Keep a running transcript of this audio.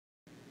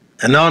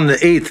And on the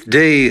 8th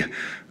day,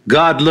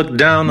 God looked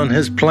down on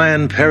his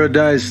planned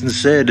paradise and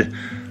said,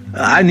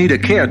 I need a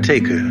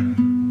caretaker.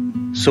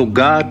 So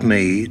God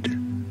made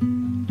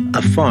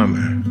a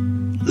farmer.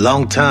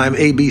 Longtime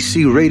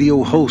ABC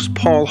radio host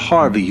Paul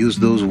Harvey used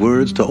those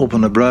words to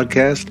open a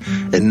broadcast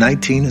in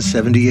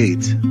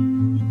 1978.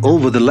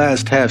 Over the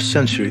last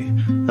half-century,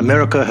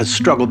 America has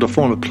struggled to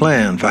form a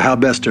plan for how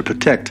best to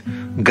protect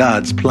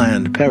God's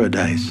planned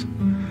paradise.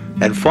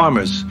 And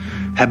farmers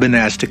have been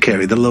asked to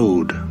carry the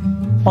load.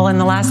 Well, in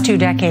the last 2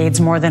 decades,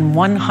 more than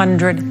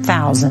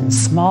 100,000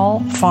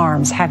 small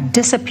farms have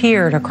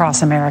disappeared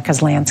across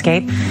America's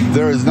landscape.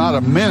 There is not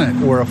a minute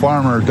where a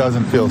farmer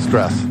doesn't feel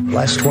stress. The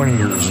last 20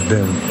 years has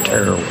been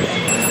terrible.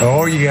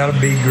 Oh, you got to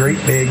be great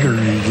big or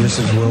you just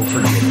as well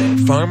forget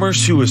it. Farmer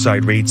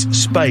suicide rates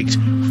spiked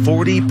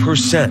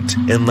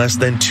 40% in less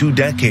than 2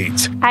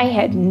 decades. I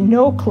had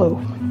no clue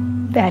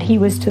that he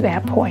was to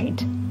that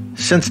point.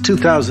 Since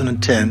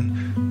 2010,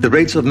 the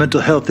rates of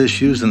mental health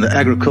issues in the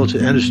agriculture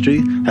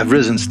industry have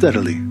risen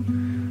steadily.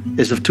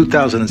 As of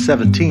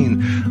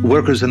 2017,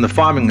 workers in the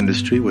farming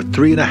industry were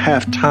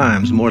 3.5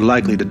 times more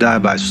likely to die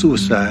by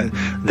suicide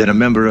than a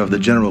member of the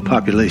general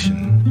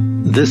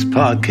population. This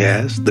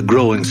podcast, The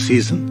Growing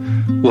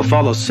Season, will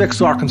follow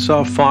 6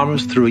 Arkansas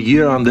farmers through a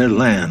year on their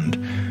land,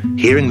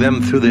 hearing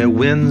them through their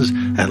wins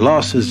and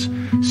losses,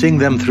 seeing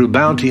them through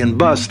bounty and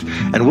bust,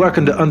 and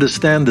working to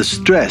understand the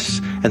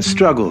stress and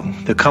struggle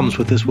that comes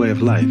with this way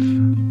of life.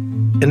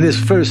 In this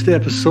first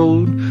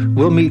episode,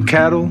 we'll meet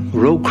cattle,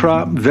 row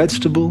crop,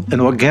 vegetable,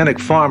 and organic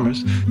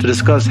farmers to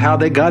discuss how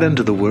they got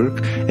into the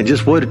work and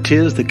just what it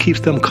is that keeps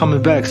them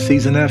coming back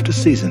season after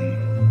season.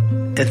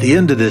 At the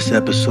end of this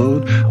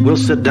episode, we'll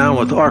sit down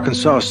with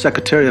Arkansas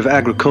Secretary of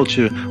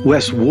Agriculture,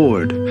 Wes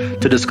Ward,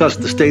 to discuss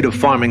the state of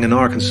farming in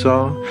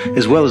Arkansas,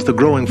 as well as the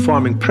growing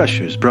farming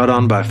pressures brought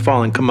on by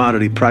falling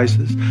commodity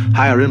prices,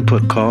 higher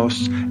input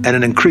costs, and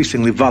an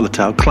increasingly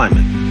volatile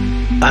climate.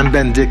 I'm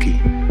Ben Dickey.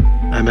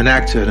 I'm an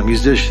actor and a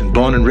musician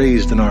born and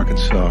raised in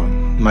Arkansas.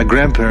 My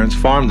grandparents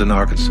farmed in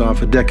Arkansas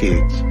for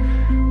decades.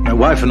 My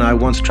wife and I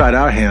once tried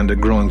our hand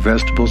at growing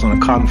vegetables on a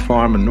cotton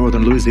farm in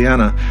northern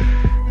Louisiana.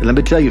 And let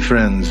me tell you,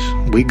 friends,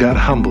 we got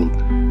humbled.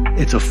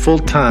 It's a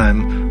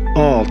full-time,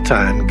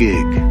 all-time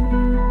gig.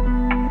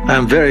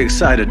 I'm very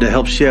excited to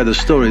help share the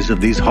stories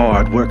of these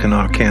hard-working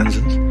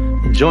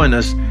Arkansans. Join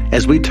us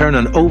as we turn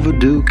an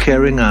overdue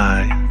caring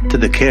eye to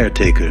the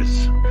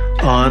caretakers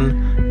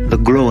on The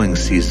Growing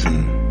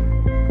Season.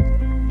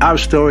 Our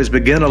stories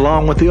begin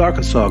along with the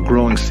Arkansas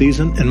growing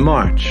season in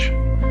March.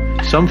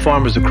 Some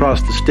farmers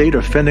across the state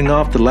are fending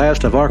off the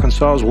last of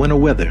Arkansas's winter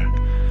weather.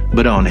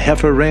 But on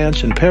Heifer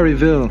Ranch in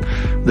Perryville,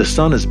 the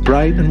sun is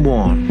bright and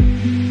warm.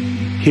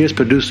 Here's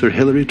producer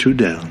Hillary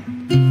Trudell.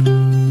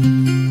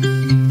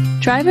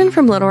 Driving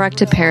from Little Rock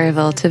to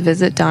Perryville to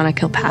visit Donna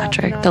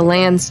Kilpatrick, the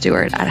land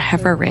steward at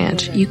Heifer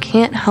Ranch, you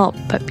can't help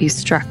but be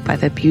struck by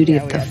the beauty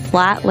of the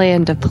flat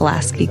land of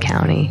Pulaski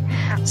County,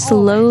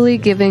 slowly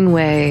giving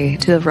way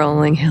to the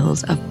rolling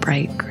hills of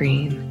bright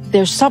green.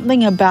 There's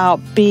something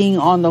about being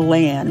on the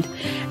land.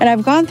 And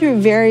I've gone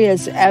through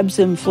various ebbs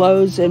and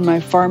flows in my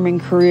farming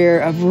career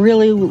of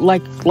really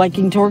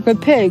liking to work with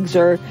pigs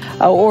or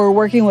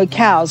working with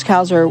cows.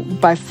 Cows are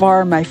by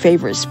far my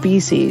favorite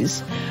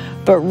species.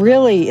 But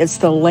really, it's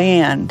the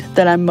land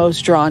that I'm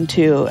most drawn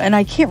to. And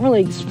I can't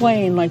really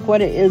explain what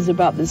it is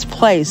about this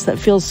place that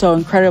feels so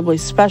incredibly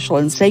special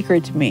and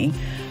sacred to me.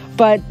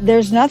 But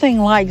there's nothing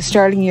like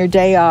starting your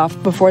day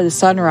off before the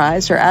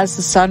sunrise or as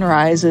the sun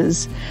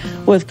rises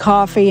with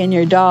coffee and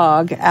your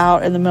dog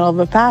out in the middle of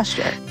a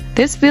pasture.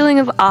 This feeling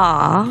of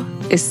awe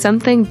is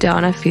something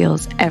Donna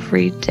feels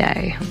every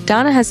day.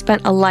 Donna has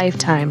spent a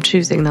lifetime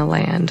choosing the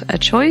land, a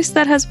choice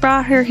that has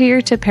brought her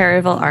here to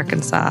Perryville,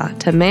 Arkansas,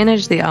 to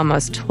manage the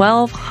almost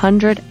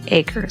 1,200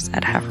 acres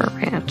at Heifer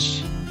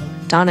Ranch.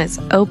 Donna is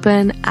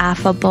open,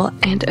 affable,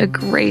 and a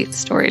great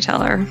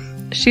storyteller.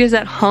 She is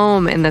at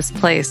home in this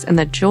place, and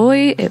the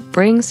joy it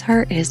brings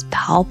her is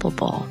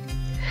palpable.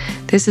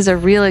 This is a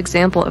real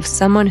example of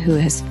someone who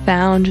has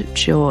found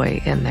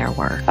joy in their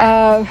work.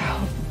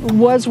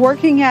 Was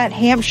working at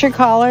Hampshire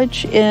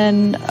College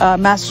in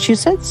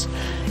Massachusetts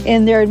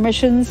in their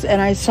admissions,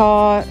 and I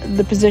saw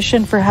the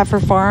position for Heifer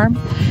Farm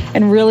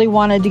and really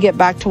wanted to get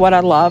back to what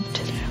I loved.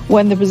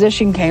 When the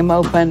position came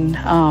open,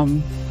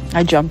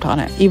 I jumped on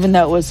it, even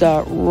though it was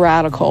a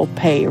radical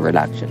pay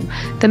reduction.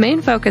 The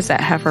main focus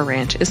at Heifer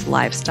Ranch is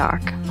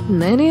livestock,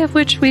 many of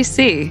which we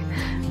see.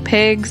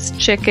 Pigs,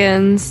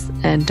 chickens,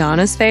 and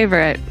Donna's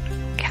favorite,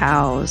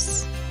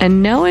 cows.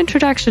 And no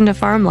introduction to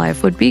farm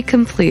life would be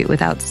complete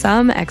without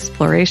some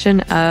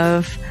exploration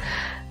of,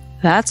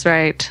 that's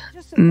right,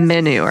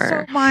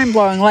 manure. So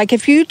mind-blowing.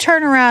 If you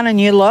turn around and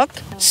you look,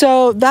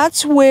 so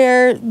that's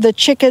where the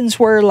chickens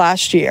were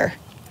last year.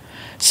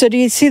 So do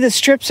you see the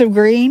strips of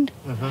green?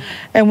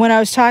 And when I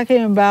was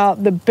talking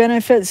about the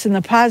benefits and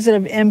the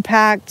positive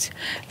impact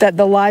that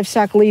the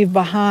livestock leave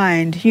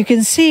behind, you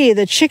can see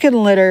the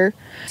chicken litter.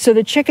 So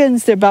the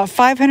chickens, there are about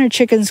 500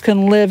 chickens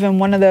can live in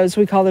one of those,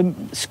 we call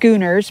them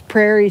schooners,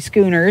 prairie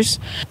schooners.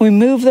 We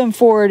move them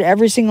forward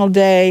every single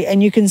day,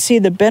 and you can see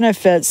the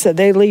benefits that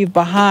they leave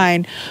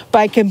behind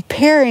by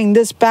comparing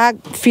this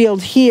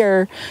backfield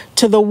here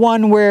to the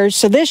one where,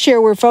 so this year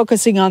we're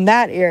focusing on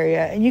that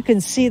area, and you can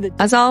see that.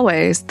 As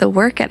always, the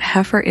work at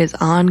Heifer is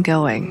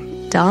ongoing.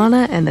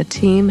 Donna and the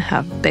team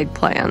have big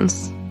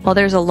plans. While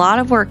there's a lot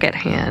of work at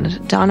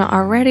hand, Donna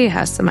already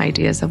has some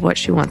ideas of what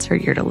she wants her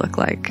year to look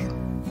like,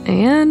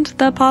 and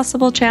the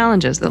possible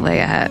challenges that lay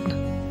ahead.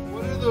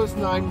 What are those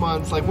 9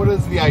 months, like what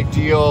is the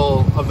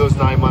ideal of those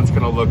 9 months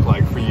going to look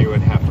like for you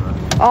and Heifer?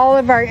 All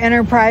of our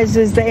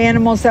enterprises, the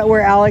animals that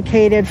were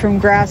allocated from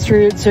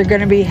grassroots are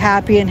going to be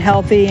happy and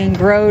healthy and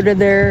grow to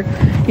their,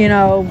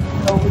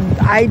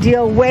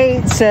 ideal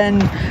weights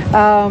and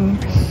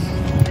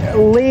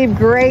leave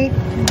great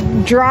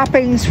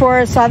droppings for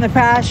us on the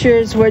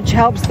pastures, which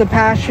helps the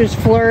pastures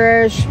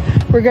flourish.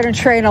 We're going to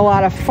train a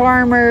lot of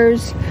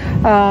farmers.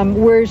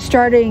 We're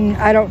starting,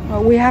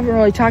 we haven't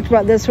really talked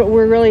about this, but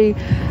we're really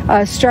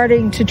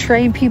starting to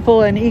train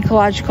people in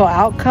ecological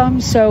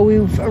outcomes. So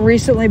we've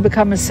recently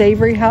become a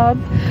savory hub.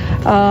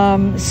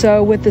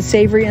 So with the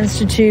Savory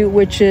Institute,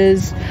 which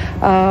is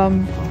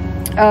an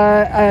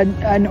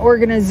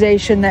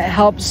organization that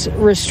helps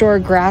restore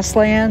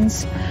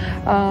grasslands.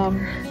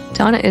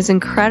 Donna is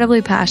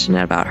incredibly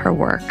passionate about her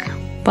work,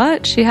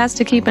 but she has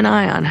to keep an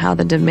eye on how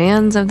the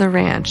demands of the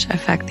ranch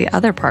affect the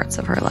other parts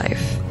of her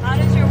life. How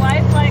does your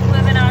wife like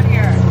living out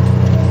here?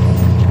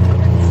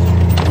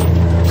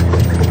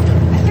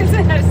 Is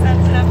it a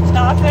sensitive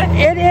topic?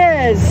 It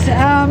is.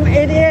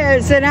 It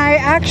is. And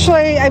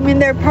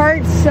there are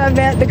parts of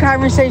it, the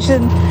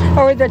conversation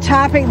or the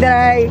topic that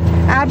I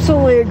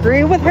absolutely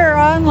agree with her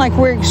on, like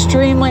we're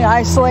extremely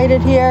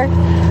isolated here.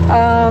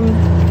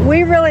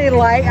 We really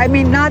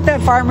not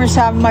that farmers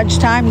have much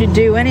time to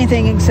do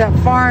anything except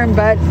farm,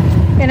 but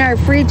in our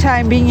free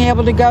time, being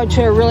able to go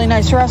to a really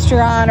nice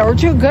restaurant or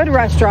to a good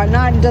restaurant,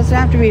 it doesn't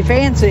have to be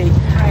fancy,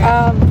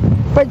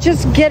 but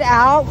just get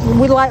out.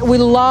 We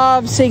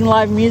love seeing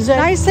live music.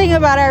 The nice thing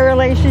about our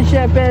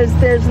relationship is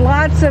there's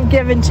lots of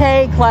give and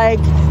take.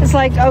 It's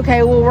like,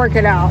 okay, we'll work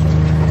it out.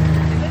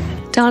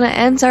 Donna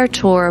ends our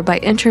tour by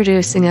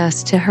introducing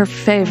us to her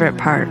favorite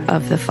part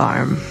of the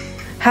farm.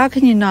 How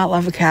can you not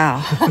love a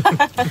cow?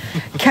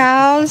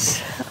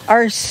 Cows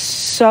are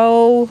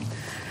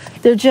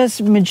they're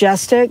just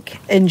majestic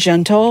and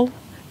gentle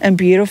and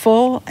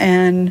beautiful,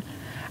 and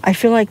I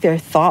feel like they're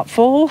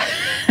thoughtful.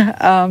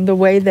 The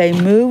way they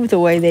move, the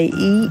way they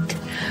eat.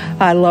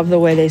 I love the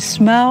way they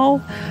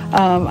smell.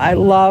 I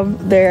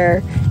love their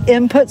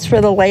inputs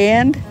for the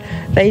land.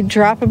 They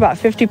drop about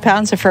 50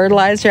 pounds of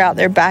fertilizer out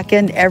their back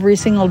end every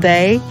single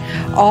day,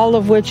 all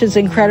of which is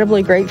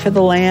incredibly great for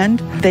the land.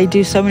 They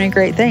do so many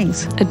great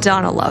things.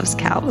 Donna loves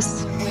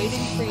cows. Waiting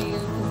for you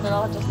because they're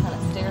all just kind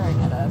of staring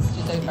at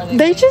us.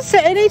 They just,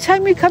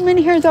 anytime you come in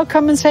here, they'll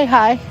come and say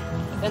hi.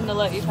 And they'll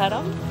let you pet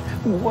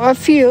them? A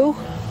few,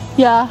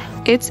 yeah.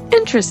 It's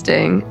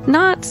interesting,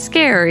 not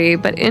scary,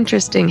 but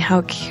interesting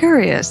how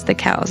curious the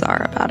cows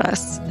are about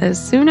us.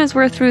 As soon as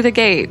we're through the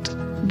gate,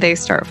 they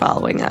start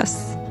following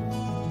us.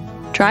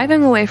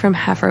 Driving away from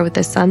Heifer with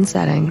the sun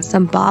setting,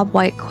 some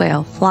bobwhite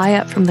quail fly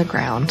up from the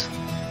ground.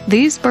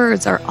 These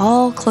birds are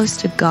all close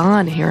to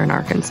gone here in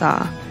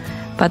Arkansas,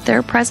 but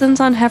their presence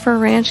on Heifer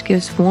Ranch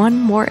gives one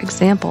more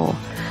example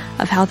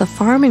of how the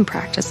farming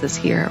practices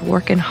here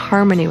work in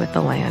harmony with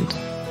the land.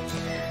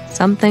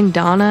 Something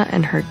Donna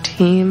and her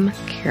team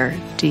care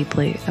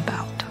deeply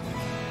about.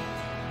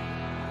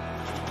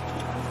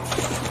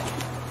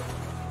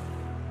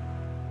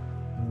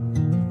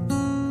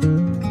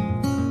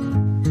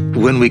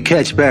 When we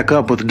catch back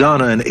up with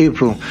Donna in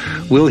April,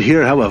 we'll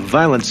hear how a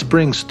violent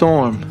spring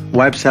storm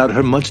wipes out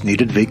her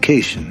much-needed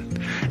vacation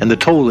and the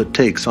toll it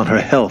takes on her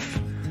health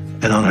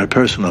and on her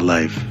personal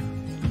life.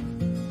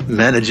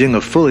 Managing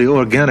a fully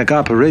organic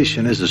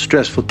operation is a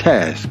stressful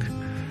task,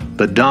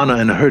 but Donna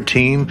and her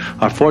team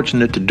are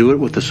fortunate to do it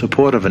with the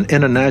support of an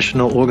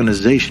international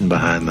organization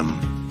behind them.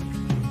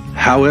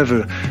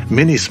 However,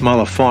 many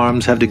smaller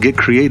farms have to get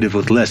creative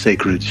with less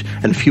acreage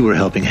and fewer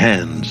helping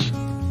hands.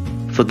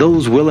 For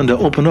those willing to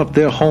open up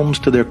their homes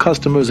to their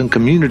customers and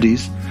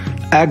communities,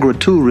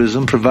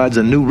 agritourism provides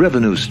a new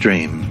revenue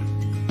stream.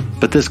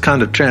 But this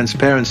kind of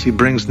transparency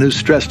brings new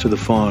stress to the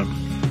farm,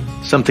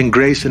 something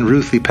Grace and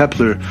Ruthie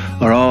Pepler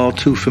are all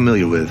too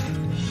familiar with.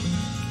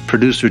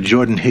 Producer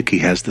Jordan Hickey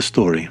has the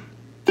story.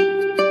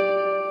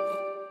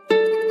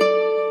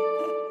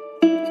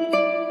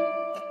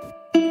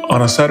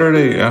 On a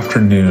Saturday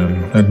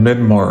afternoon in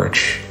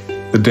mid-March,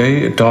 the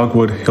day at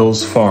Dogwood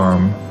Hills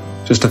Farm,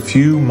 just a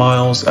few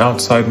miles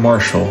outside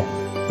Marshall,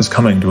 is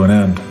coming to an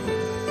end.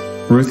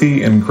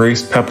 Ruthie and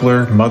Grace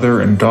Pepler,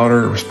 mother and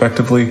daughter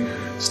respectively,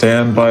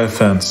 stand by a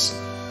fence,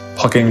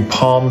 plucking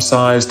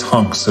palm-sized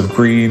hunks of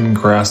green,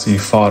 grassy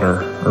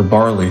fodder or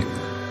barley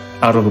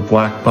out of a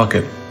black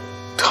bucket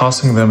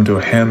tossing them to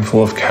a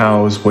handful of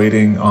cows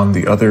waiting on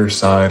the other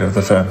side of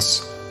the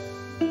fence.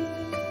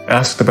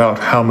 Asked about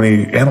how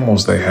many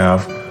animals they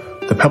have,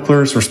 the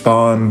Peplers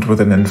respond with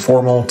an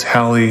informal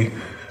tally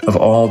of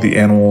all the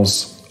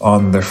animals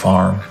on their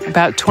farm.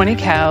 About 20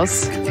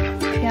 cows.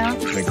 Yeah.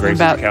 Grace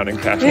About is counting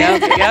fast.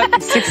 Yep,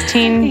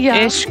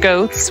 16-ish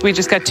goats. We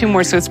just got 2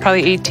 more, so it's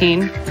probably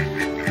 18.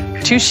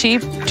 2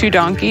 sheep, 2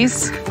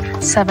 donkeys.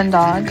 7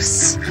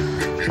 dogs,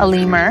 a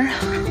lemur.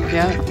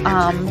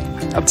 Yeah.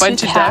 A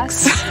bunch of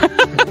ducks.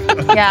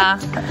 Yeah.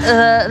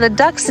 The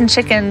ducks and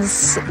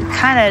chickens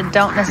kind of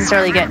don't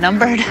necessarily get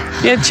numbered.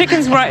 Yeah,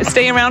 chickens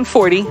stay around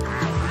 40.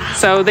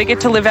 So they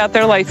get to live out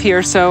their life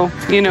here. So,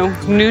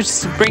 new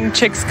spring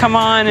chicks come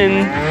on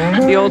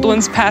and the old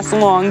ones pass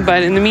along.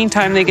 But in the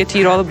meantime, they get to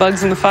eat all the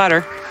bugs in the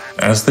fodder.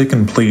 As they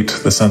complete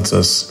the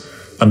census,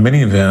 a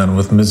minivan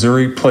with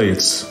Missouri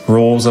plates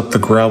rolls up the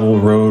gravel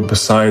road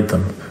beside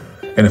them,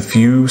 and a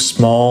few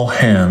small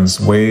hands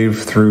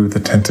wave through the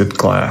tinted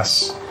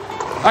glass.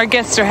 Our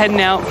guests are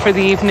heading out for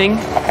the evening,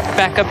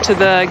 back up to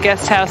the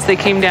guest house. They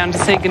came down to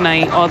say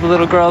goodnight. All the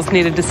little girls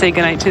needed to say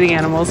goodnight to the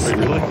animals. Wait,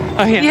 really?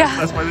 Oh,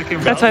 yeah. That's why they came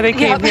down? That's why they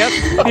came,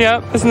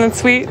 yep. Isn't that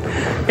sweet?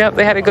 Yep,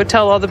 they had to go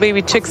tell all the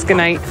baby chicks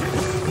goodnight.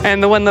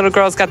 And the one little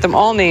girl's got them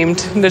all named.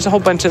 There's a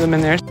whole bunch of them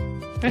in there.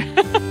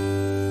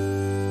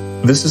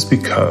 This is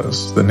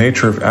because the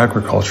nature of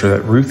agriculture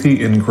that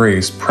Ruthie and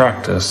Grace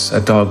practice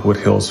at Dogwood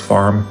Hills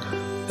Farm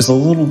is a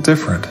little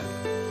different.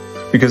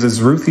 Because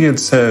as Ruthie had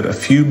said a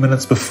few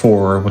minutes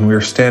before when we were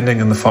standing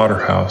in the fodder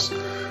house,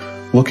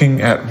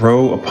 looking at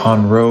row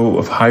upon row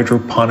of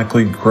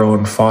hydroponically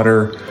grown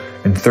fodder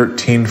in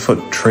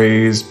 13-foot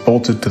trays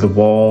bolted to the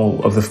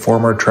wall of the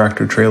former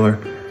tractor trailer,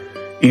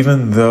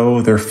 even though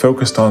they're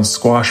focused on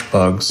squash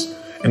bugs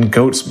and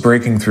goats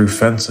breaking through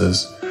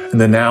fences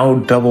and the now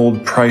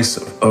doubled price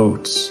of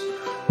oats,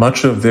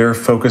 much of their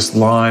focus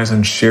lies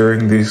in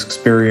sharing the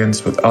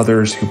experience with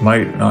others who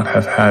might not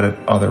have had it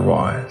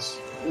otherwise.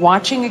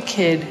 Watching a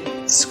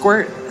kid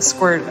squirt a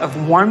squirt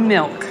of warm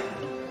milk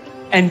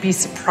and be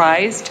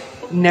surprised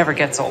never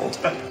gets old.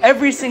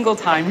 Every single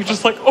time, you're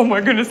just like, oh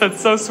my goodness,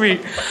 that's so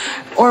sweet.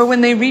 Or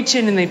when they reach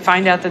in and they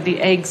find out that the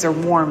eggs are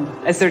warm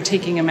as they're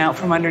taking them out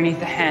from underneath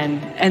the hen,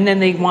 and then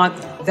they want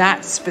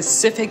that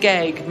specific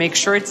egg, make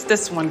sure it's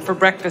this one for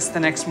breakfast the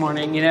next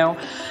morning,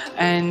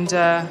 And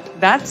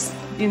that's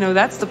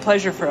the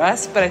pleasure for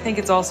us, but I think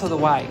it's also the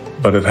why.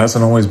 But it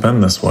hasn't always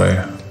been this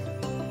way.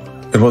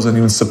 It wasn't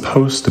even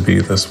supposed to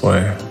be this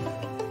way.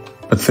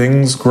 But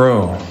things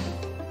grow,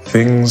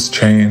 things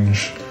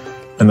change,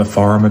 and the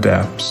farm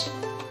adapts.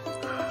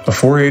 A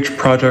 4-H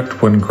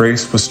project when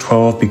Grace was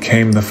 12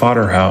 became the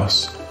Fodder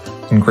House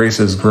and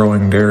Grace's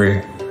Growing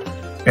Dairy.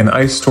 An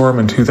ice storm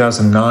in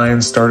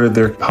 2009 started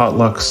their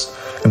potlucks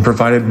and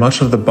provided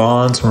much of the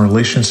bonds and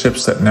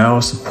relationships that now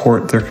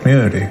support their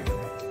community.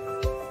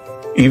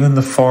 Even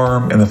the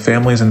farm and the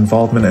family's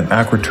involvement in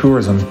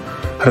agritourism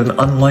had an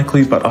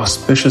unlikely but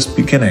auspicious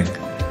beginning,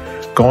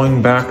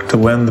 going back to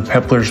when the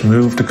Peplers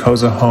moved to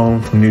Koza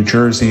home from New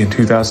Jersey in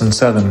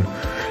 2007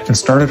 and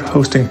started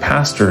hosting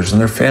pastors and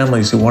their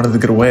families who wanted to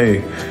get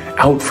away,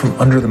 out from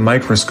under the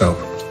microscope.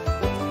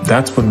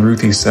 That's when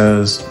Ruthie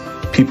says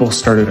people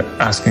started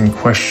asking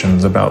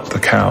questions about the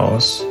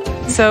cows.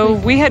 So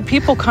we had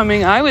people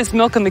coming. I was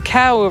milking the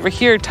cow over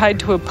here tied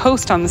to a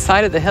post on the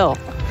side of the hill,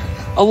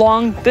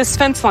 along this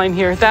fence line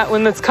here, that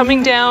one that's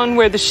coming down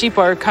where the sheep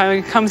are,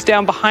 kind of comes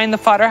down behind the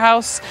fodder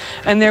house,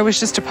 and there was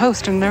just a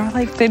post, and they were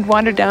like, they'd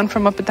wander down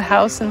from up at the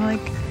house and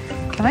like,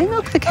 can I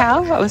milk the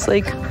cow? I was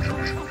like,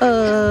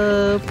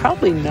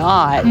 probably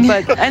not.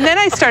 But and then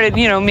I started,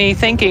 me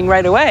thinking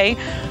right away,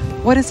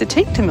 what does it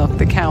take to milk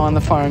the cow on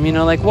the farm?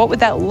 What would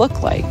that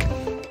look like?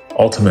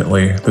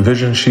 Ultimately, the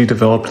vision she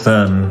developed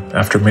then,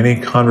 after many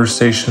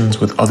conversations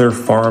with other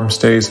farm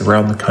stays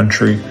around the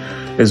country,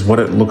 is what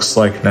it looks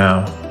like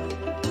now.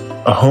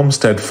 A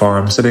homestead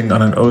farm sitting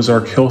on an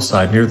Ozark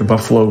hillside near the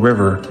Buffalo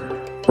River,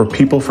 where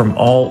people from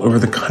all over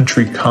the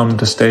country come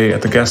to stay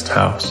at the guest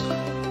house,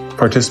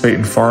 participate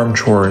in farm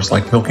chores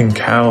like milking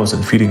cows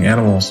and feeding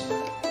animals,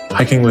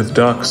 hiking with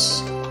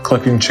ducks,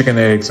 collecting chicken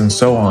eggs, and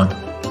so on.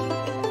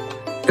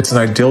 It's an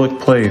idyllic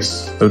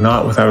place, though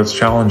not without its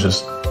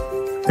challenges.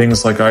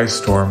 Things like ice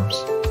storms,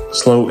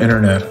 slow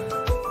internet,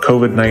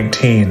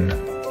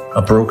 COVID-19,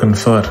 a broken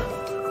foot.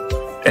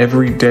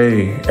 Every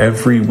day,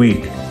 every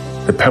week,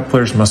 the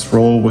Peplers must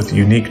roll with the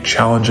unique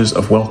challenges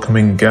of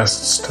welcoming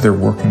guests to their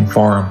working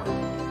farm.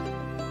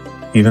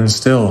 Even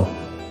still,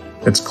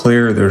 it's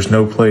clear there's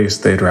no place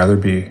they'd rather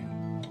be.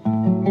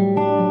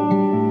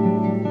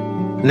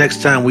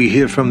 Next time we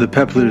hear from the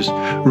Peplers,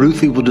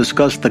 Ruthie will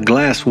discuss the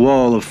glass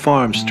wall of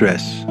farm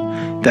stress,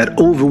 that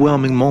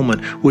overwhelming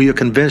moment where you're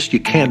convinced you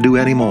can't do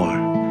anymore,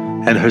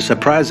 and her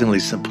surprisingly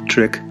simple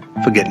trick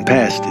for getting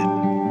past it.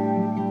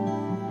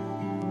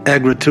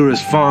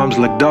 Agri-tourist farms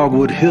like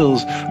Dogwood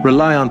Hills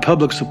rely on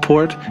public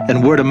support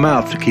and word of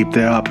mouth to keep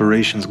their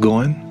operations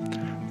going.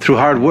 Through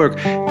hard work,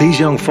 these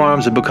young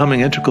farms are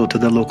becoming integral to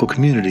their local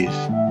communities.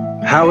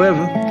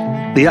 However,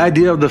 the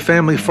idea of the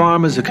family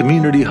farm as a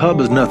community hub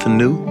is nothing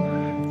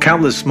new.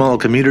 Countless small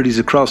communities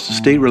across the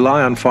state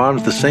rely on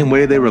farms the same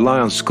way they rely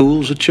on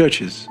schools or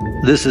churches.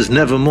 This is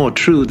never more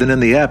true than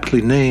in the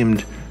aptly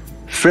named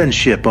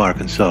Friendship,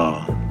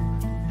 Arkansas.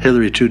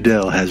 Hillary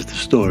Trudell has the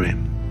story.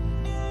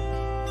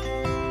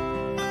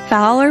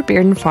 Fowler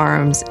Bearden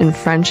Farms in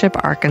Friendship,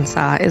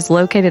 Arkansas is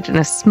located in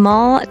a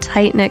small,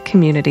 tight-knit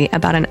community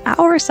about an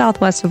hour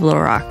southwest of Little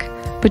Rock,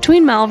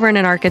 between Malvern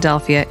and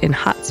Arkadelphia in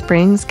Hot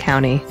Springs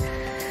County.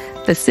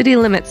 The city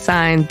limit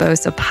sign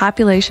boasts a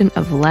population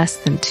of less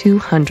than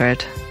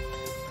 200.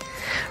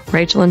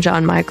 Rachel and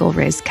John Michael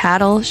raise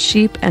cattle,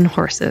 sheep, and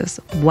horses,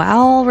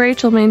 while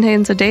Rachel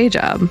maintains a day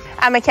job.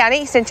 I'm a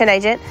county extension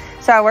agent,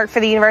 so I work for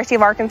the University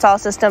of Arkansas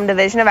System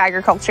Division of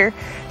Agriculture.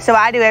 So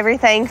I do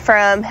everything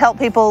from help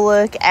people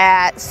look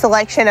at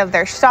selection of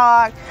their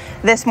stock.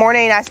 This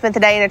morning I spent the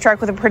day in a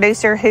truck with a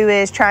producer who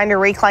is trying to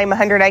reclaim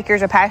 100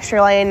 acres of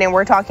pasture land, and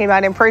we're talking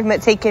about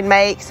improvements he can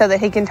make so that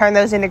he can turn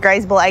those into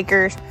grazeable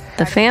acres.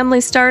 The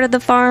family started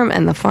the farm,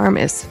 and the farm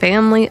is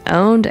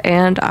family-owned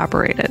and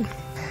operated.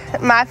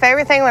 My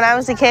favorite thing when I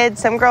was a kid,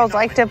 some girls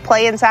like to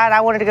play inside.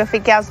 I wanted to go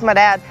feed cows with my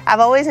dad. I've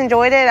always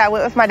enjoyed it. I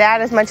went with my dad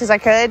as much as I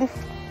could.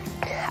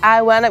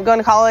 I wound up going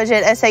to college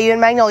at SAU in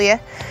Magnolia,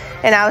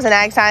 and I was an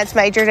ag science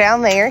major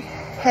down there.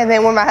 And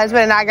then when my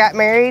husband and I got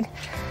married,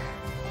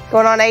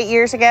 going on 8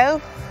 years ago,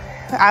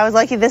 I was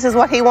lucky this is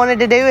what he wanted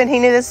to do, and he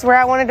knew this is where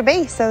I wanted to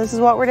be, so this is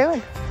what we're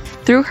doing.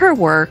 Through her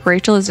work,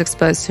 Rachel is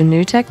exposed to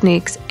new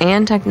techniques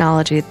and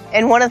technology.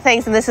 And one of the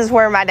things, and this is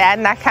where my dad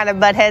and I kind of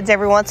butt heads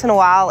every once in a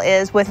while,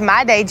 is with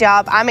my day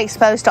job, I'm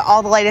exposed to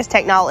all the latest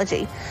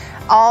technology,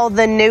 all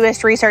the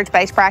newest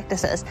research-based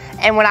practices.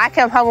 And when I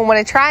come home and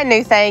want to try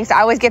new things,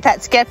 I always get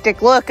that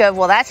skeptic look of,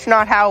 well, that's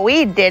not how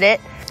we did it.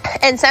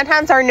 And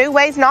sometimes our new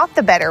way is not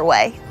the better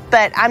way,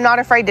 but I'm not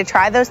afraid to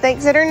try those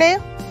things that are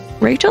new.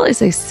 Rachel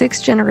is a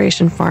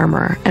sixth-generation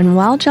farmer, and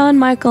while John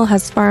Michael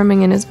has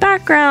farming in his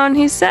background,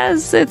 he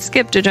says it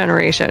skipped a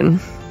generation.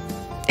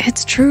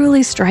 It's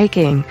truly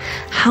striking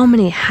how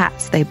many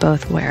hats they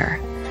both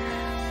wear.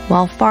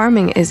 While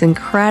farming is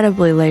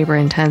incredibly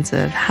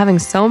labor-intensive, having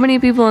so many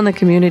people in the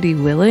community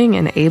willing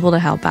and able to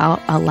help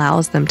out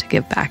allows them to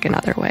give back in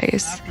other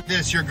ways. After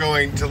this, you're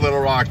going to Little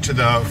Rock to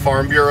the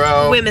Farm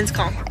Bureau. Women's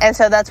Conference. And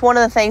so that's one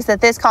of the things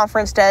that this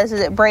conference does, is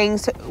it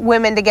brings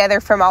women together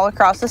from all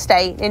across the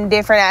state in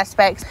different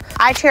aspects.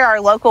 I chair our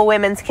local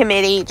women's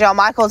committee. John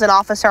Michael is an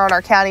officer on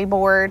our county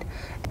board.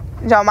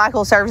 John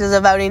Michael serves as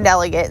a voting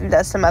delegate and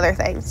does some other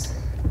things.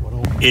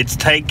 It's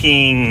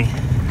taking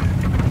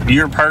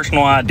your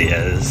personal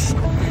ideas,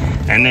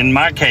 and in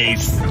my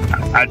case,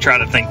 I try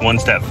to think one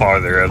step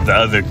farther of the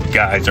other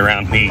guys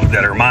around me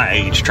that are my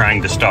age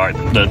trying to start.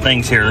 The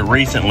things here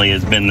recently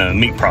has been the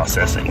meat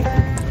processing.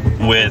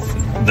 With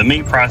the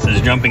meat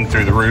prices jumping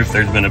through the roof,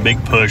 there's been a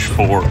big push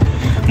for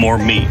more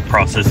meat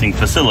processing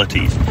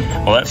facilities.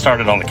 Well, that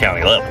started on the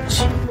county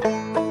levels.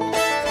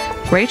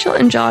 Rachel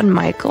and John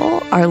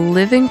Michael are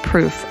living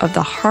proof of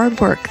the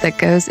hard work that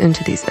goes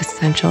into these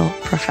essential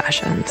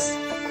professions.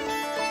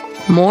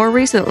 More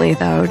recently,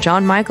 though,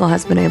 John Michael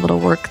has been able to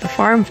work the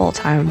farm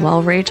full-time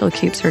while Rachel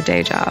keeps her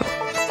day job.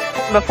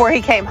 Before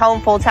he came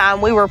home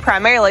full-time, we were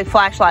primarily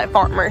flashlight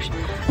farmers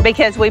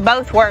because we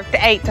both worked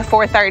 8 to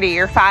 4:30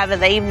 or 5 in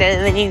the evening,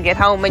 and then you get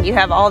home and you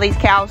have all these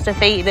cows to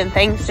feed and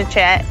things to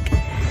check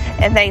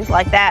and things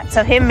like that.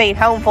 So him being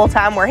home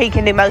full-time where he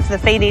can do most of the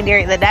feeding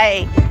during the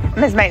day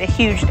has made a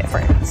huge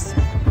difference.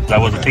 I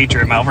was a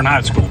teacher at Malvern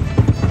High School.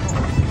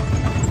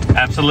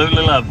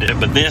 Absolutely loved it,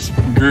 but this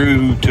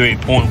grew to a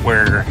point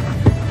where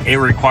it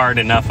required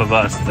enough of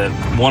us that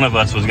one of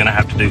us was going to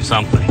have to do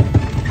something.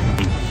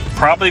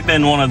 Probably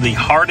been one of the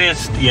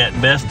hardest yet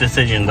best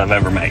decisions I've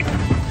ever made.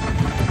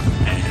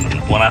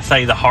 And when I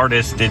say the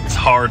hardest, it's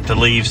hard to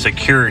leave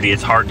security,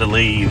 it's hard to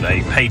leave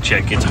a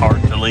paycheck, it's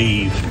hard to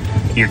leave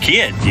your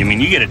kids. I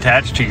mean, you get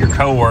attached to your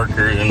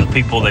coworkers and the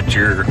people that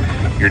you're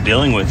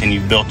dealing with and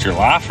you've built your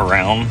life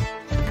around.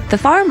 The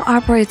farm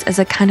operates as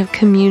a kind of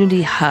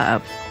community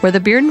hub where the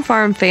Bearden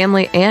Farm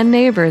family and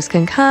neighbors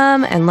can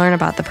come and learn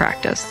about the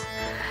practice.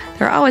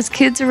 There are always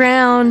kids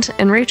around,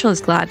 and Rachel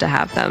is glad to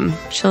have them.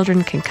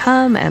 Children can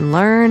come and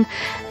learn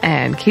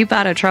and keep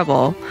out of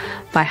trouble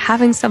by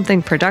having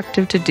something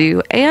productive to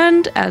do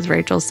and, as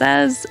Rachel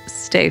says,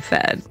 stay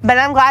fed. But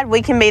I'm glad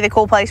we can be the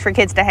cool place for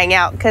kids to hang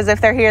out, because if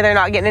they're here, they're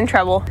not getting in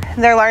trouble.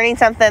 They're learning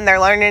something, they're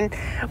learning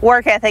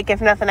work ethic, if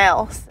nothing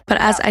else.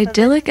 But as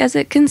idyllic as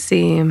it can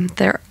seem,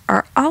 there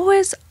are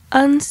always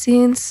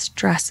unseen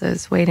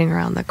stresses waiting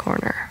around the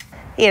corner.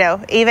 You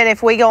know, even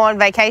if we go on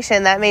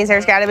vacation, that means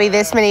there's got to be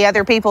this many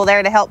other people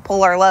there to help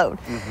pull our load.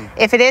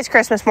 If it is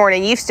Christmas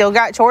morning, you've still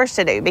got chores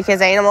to do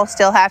because animals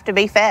still have to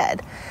be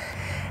fed.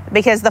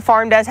 Because the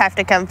farm does have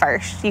to come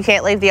first. You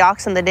can't leave the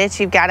ox in the ditch.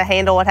 You've got to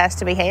handle what has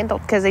to be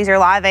handled because these are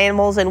live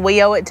animals and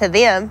we owe it to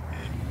them.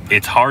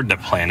 It's hard to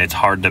plan. It's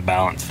hard to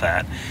balance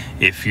that.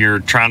 If you're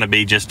trying to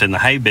be just in the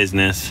hay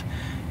business,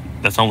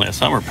 that's only a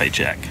summer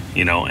paycheck,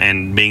 you know,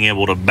 and being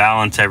able to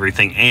balance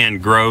everything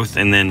and growth.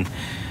 And then,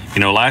 you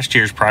know, last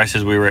year's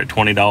prices, we were at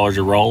 $20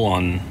 a roll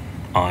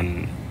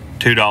on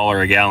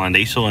 $2 a gallon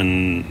diesel,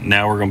 and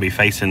now we're going to be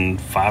facing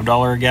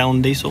 $5 a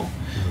gallon diesel.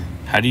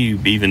 How do you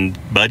even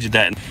budget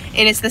that?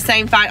 And it's the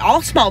same fight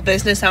all small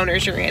business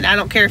owners are in. I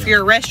don't care if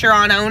you're a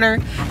restaurant owner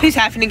who's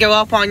having to go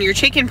up on your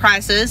chicken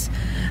prices,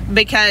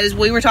 because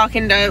we were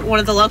talking to one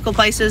of the local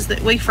places that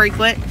we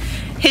frequent.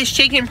 His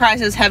chicken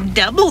prices have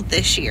doubled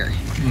this year,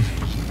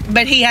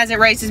 but he hasn't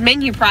raised his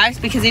menu price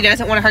because he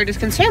doesn't want to hurt his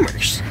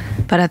consumers.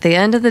 But at the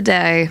end of the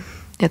day,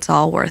 it's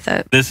all worth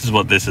it. This is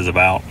what this is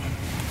about.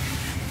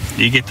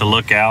 You get to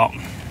look out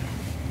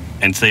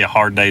and see a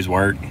hard day's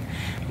work,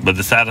 but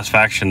the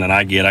satisfaction that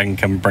I get, I can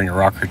come and bring a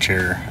rocker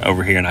chair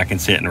over here and I can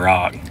sit and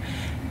rock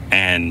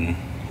and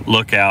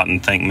look out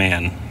and think,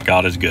 man,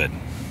 God is good.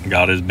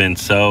 God has been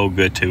so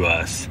good to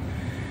us.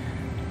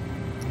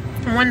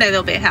 One day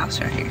there'll be a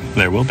house right here.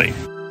 There will be.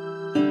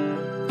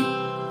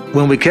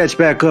 When we catch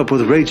back up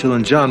with Rachel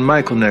and John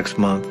Michael next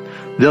month,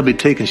 they'll be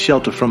taking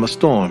shelter from a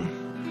storm.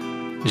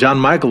 John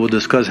Michael will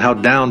discuss how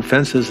downed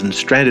fences and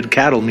stranded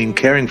cattle mean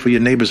caring for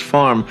your neighbor's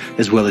farm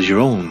as well as your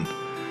own,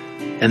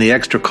 and the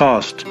extra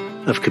cost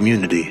of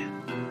community.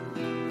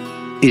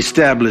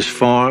 Established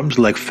farms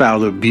like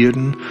Fowler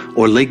Bearden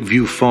or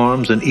Lakeview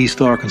Farms in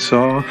East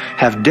Arkansas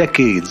have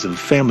decades of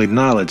family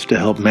knowledge to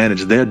help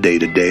manage their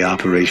day-to-day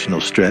operational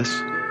stress.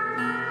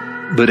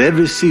 But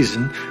every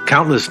season,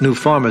 countless new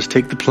farmers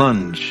take the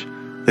plunge.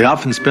 They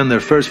often spend their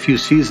first few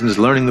seasons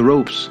learning the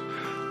ropes.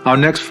 Our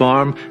next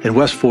farm in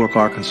West Fork,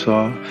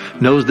 Arkansas,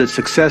 knows that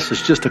success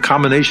is just a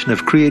combination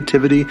of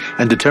creativity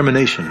and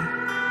determination.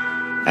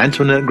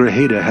 Antoinette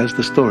Grajeda has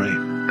the story.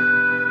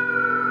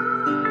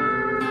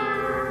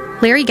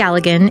 Larry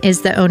Galligan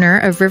is the owner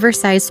of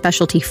Riverside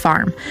Specialty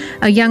Farm,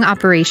 a young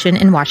operation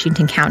in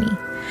Washington County.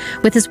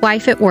 With his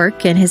wife at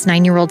work and his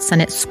 9-year-old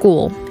son at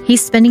school,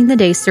 he's spending the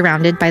day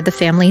surrounded by the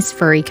family's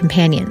furry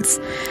companions,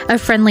 a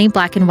friendly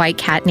black and white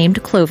cat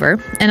named Clover,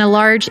 and a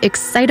large,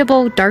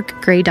 excitable dark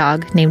gray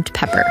dog named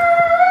Pepper.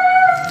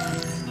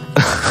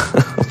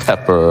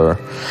 Pepper.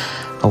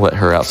 I'll let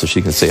her out so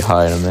she can say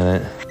hi in a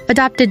minute.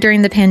 Adopted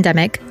during the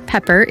pandemic,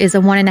 Pepper is a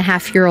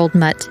 1.5-year-old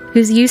mutt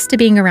who's used to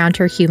being around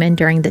her human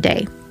during the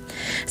day.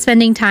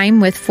 Spending time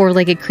with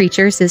four-legged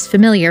creatures is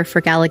familiar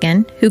for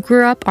Galligan, who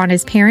grew up on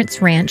his parents'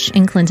 ranch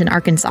in Clinton,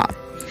 Arkansas.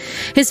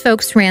 His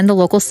folks ran the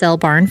local sale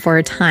barn for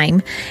a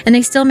time, and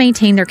they still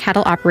maintain their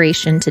cattle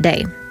operation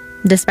today.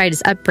 Despite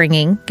his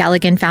upbringing,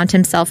 Galligan found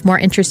himself more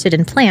interested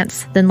in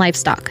plants than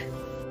livestock.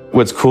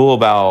 What's cool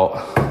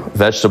about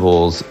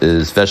vegetables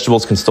is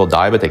vegetables can still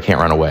die, but they can't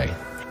run away.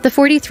 The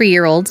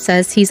 43-year-old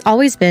says he's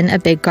always been a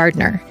big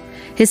gardener.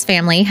 His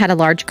family had a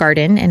large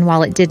garden, and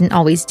while it didn't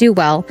always do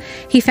well,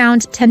 he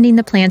found tending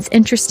the plants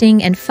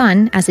interesting and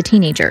fun as a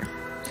teenager.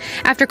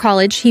 After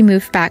college, he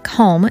moved back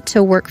home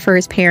to work for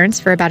his parents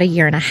for about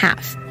 1.5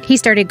 years. He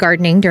started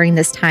gardening during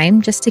this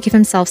time just to give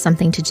himself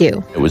something to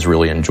do. It was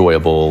really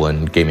enjoyable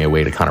and gave me a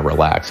way to kind of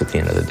relax at the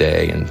end of the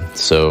day, and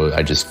so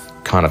I just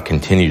kind of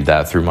continued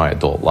that through my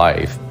adult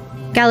life.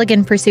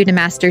 Galligan pursued a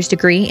master's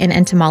degree in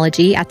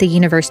entomology at the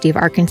University of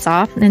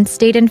Arkansas and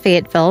stayed in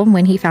Fayetteville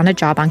when he found a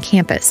job on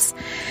campus.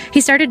 He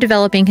started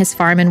developing his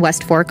farm in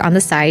West Fork on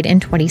the side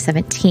in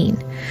 2017.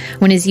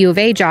 When his U of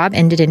A job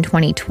ended in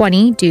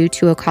 2020 due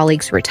to a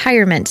colleague's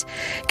retirement,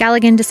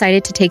 Galligan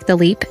decided to take the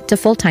leap to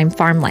full-time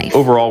farm life.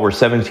 Overall, we're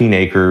 17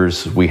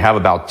 acres. We have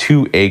about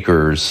 2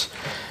 acres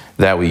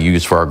that we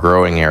use for our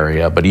growing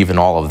area, but even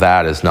all of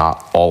that is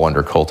not all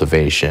under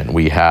cultivation.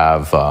 We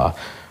have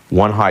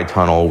one high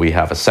tunnel, we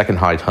have a second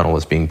high tunnel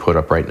that's being put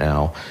up right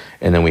now,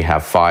 and then we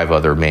have 5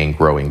 other main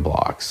growing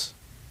blocks.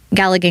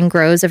 Galligan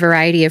grows a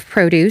variety of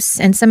produce,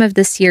 and some of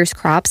this year's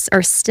crops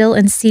are still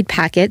in seed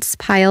packets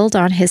piled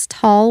on his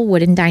tall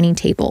wooden dining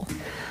table.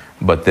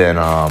 But then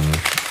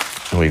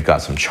we've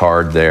got some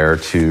chard there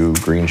too,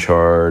 green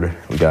chard.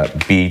 We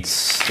got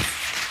beets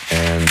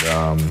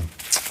and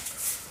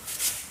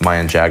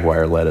Mayan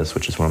jaguar lettuce,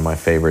 which is one of my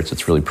favorites.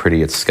 It's really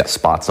pretty. It's got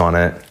spots on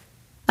it.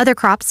 Other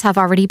crops have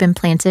already been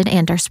planted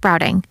and are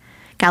sprouting.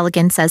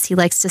 Galligan says he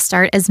likes to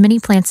start as many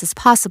plants as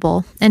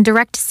possible, and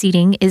direct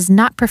seeding is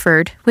not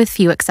preferred, with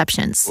few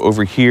exceptions.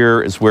 Over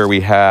here is where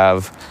we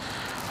have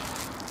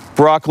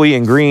broccoli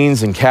and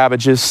greens and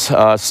cabbages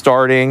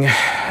starting,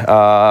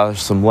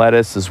 some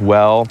lettuce as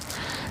well.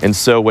 And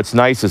so what's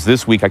nice is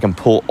this week I can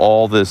pull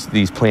all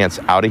these plants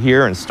out of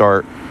here and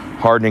start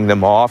hardening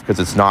them off because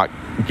it's not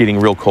getting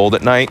real cold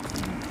at night.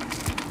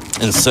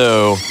 And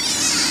so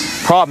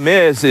problem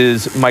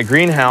is my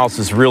greenhouse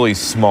is really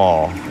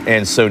small.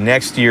 And so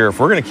next year, if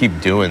we're going to keep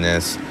doing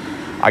this,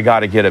 I got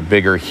to get a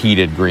bigger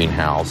heated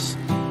greenhouse.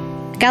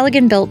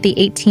 Galligan built the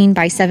 18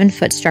 by 7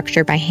 foot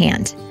structure by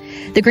hand.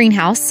 The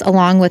greenhouse,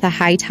 along with a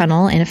high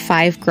tunnel and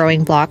 5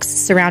 growing blocks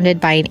surrounded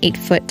by an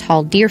 8-foot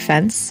tall deer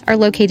fence, are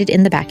located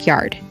in the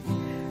backyard.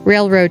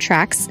 Railroad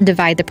tracks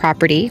divide the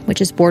property,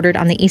 which is bordered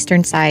on the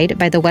eastern side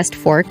by the West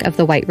Fork of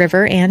the White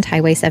River and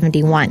Highway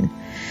 71.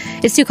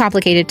 It's too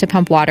complicated to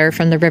pump water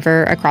from the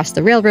river across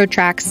the railroad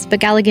tracks,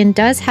 but Galligan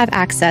does have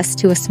access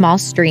to a small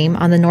stream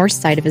on the north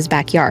side of his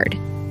backyard.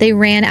 They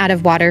ran out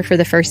of water for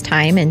the first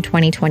time in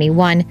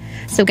 2021,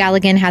 so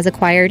Galligan has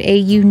acquired a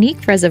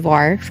unique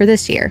reservoir for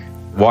this year.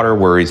 Water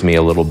worries me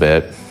a little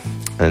bit,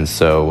 and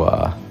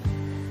so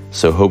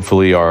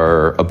hopefully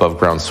our above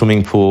ground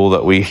swimming pool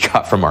that we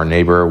got from our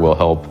neighbor will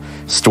help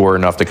store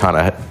enough to kind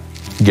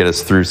of get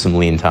us through some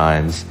lean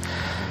times.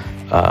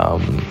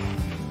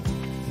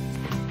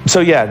 So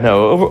yeah,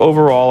 no,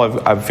 overall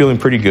I'm feeling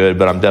pretty good,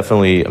 but I'm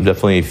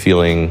definitely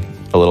feeling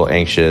a little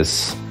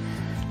anxious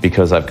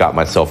because I've got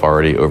myself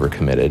already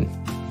overcommitted.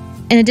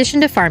 In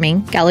addition to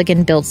farming,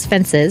 Galligan builds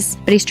fences,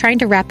 but he's trying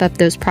to wrap up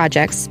those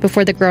projects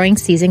before the growing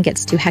season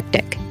gets too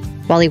hectic.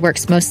 While he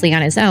works mostly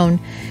on his own,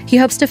 he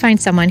hopes to find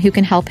someone who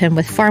can help him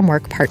with farm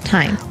work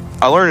part-time.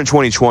 I learned in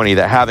 2020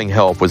 that having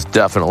help was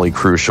definitely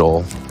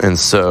crucial. And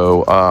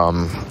so,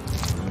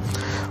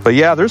 but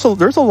yeah, there's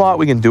a lot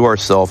we can do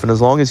ourselves. And as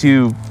long as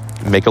you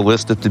make a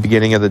list at the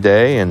beginning of the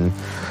day and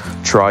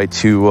try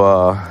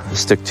to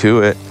stick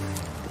to it,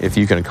 if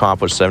you can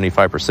accomplish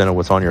 75% of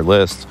what's on your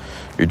list,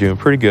 you're doing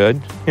pretty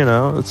good, you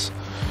know.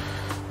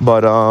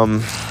 But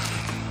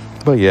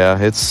yeah,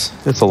 it's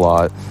a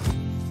lot.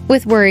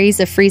 With worries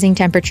of freezing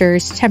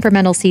temperatures,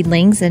 temperamental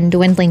seedlings, and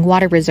dwindling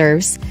water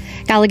reserves,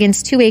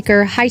 Galligan's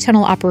 2-acre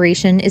high-tunnel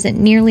operation isn't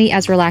nearly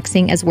as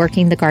relaxing as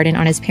working the garden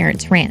on his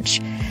parents' ranch.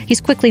 He's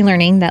quickly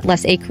learning that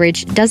less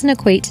acreage doesn't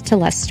equate to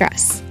less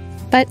stress.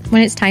 But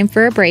when it's time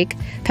for a break,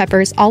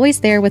 Pepper's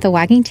always there with a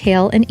wagging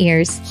tail and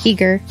ears,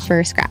 eager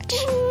for a scratch.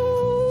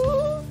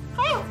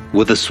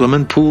 With a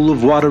swimming pool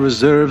of water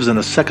reserves and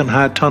a second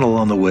high tunnel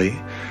on the way,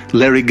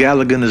 Larry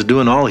Galligan is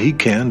doing all he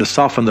can to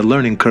soften the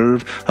learning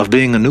curve of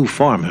being a new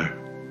farmer.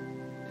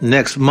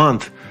 Next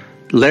month,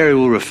 Larry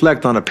will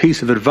reflect on a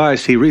piece of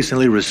advice he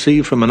recently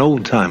received from an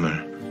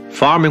old-timer.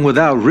 Farming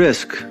without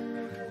risk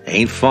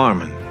ain't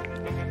farming.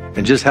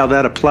 And just how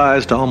that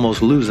applies to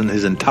almost losing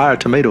his entire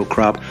tomato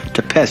crop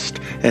to pest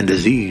and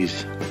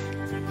disease.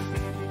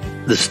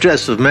 The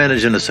stress of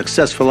managing a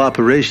successful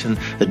operation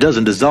that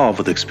doesn't dissolve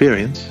with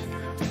experience.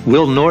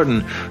 Will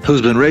Norton,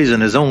 who's been raising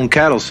his own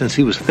cattle since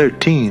he was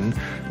 13,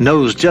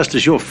 knows just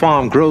as your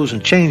farm grows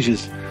and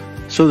changes,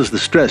 so does the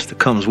stress that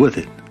comes with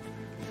it.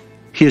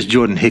 Here's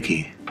Jordan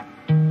Hickey.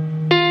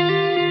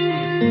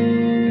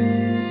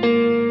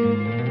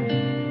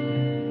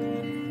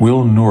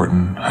 Will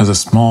Norton has a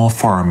small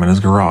farm in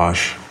his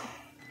garage.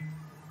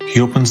 He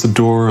opens the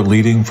door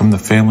leading from the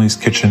family's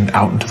kitchen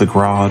out into the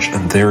garage,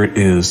 and there it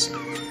is.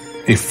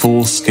 A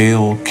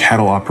full-scale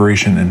cattle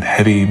operation in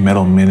heavy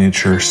metal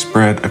miniature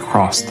spread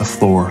across the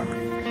floor.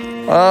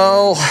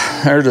 Well,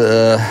 there's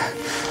a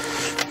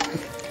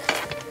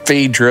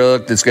feed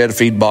truck that's got a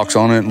feed box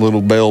on it, a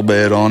little bell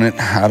bed on it.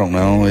 I don't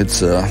know,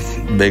 it's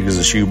big as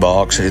a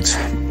shoebox. It's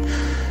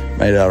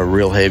made out of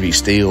real heavy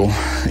steel.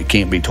 It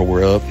can't be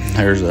tore up.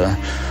 There's a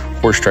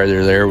horse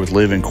trailer there with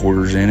living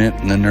quarters in it,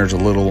 and then there's a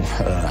little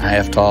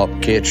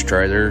half-top catch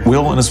trailer.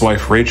 Will and his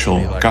wife Rachel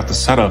got the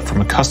setup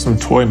from a custom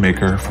toy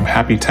maker from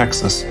Happy,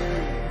 Texas,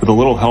 with a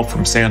little help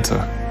from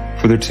Santa,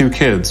 for their 2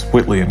 kids,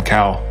 Whitley and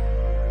Cal.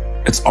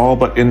 It's all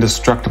but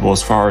indestructible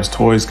as far as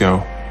toys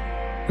go.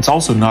 It's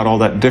also not all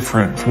that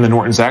different from the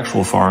Norton's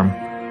actual farm,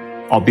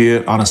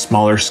 albeit on a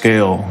smaller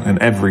scale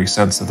in every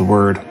sense of the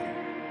word.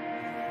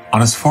 On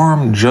his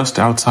farm just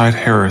outside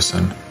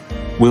Harrison,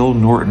 Will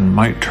Norton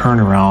might turn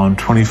around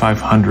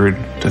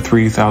 2,500 to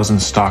 3,000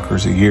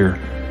 stockers a year,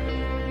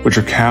 which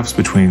are calves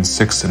between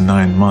 6 and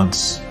 9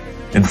 months,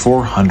 and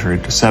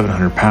 400 to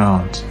 700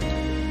 pounds.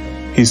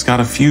 He's got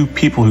a few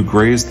people who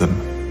graze them,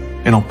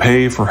 and he'll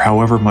pay for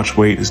however much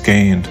weight is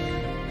gained.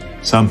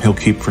 Some he'll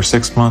keep for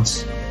 6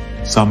 months,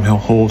 some he'll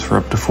hold for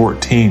up to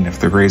 14 if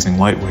they're grazing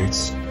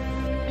lightweights.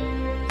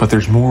 But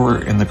there's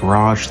more in the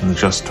garage than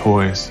just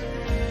toys.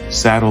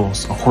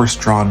 Saddles, a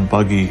horse-drawn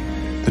buggy,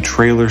 the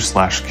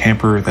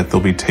trailer/camper that they'll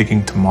be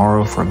taking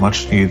tomorrow for a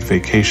much-needed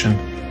vacation.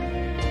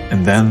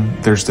 And then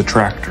there's the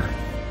tractor.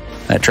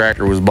 That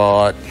tractor was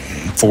bought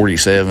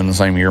 47, the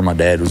same year my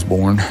dad was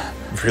born.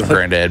 Really? My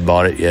granddad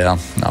bought it, yeah.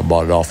 I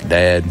bought it off of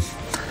Dad.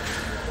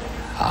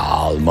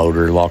 The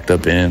motor locked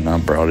up in it, and I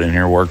brought it in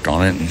here, worked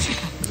on it,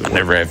 and I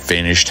never have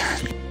finished.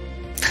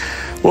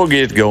 We'll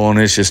get it going.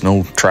 It's just an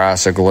old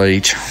tricycle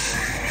H.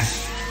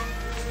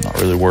 Not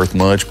really worth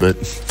much, but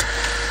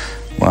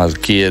when I was a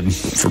kid,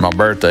 for my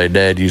birthday,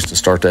 Dad used to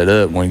start that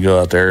up. When we go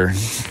out there,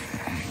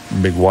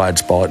 big wide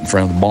spot in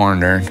front of the barn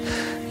there,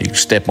 you could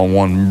step on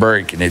one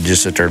brake and it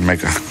just sit there and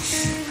make a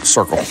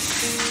circle.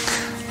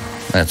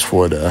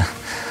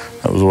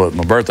 That was what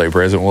my birthday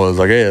present was,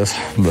 I guess.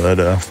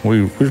 But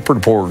we was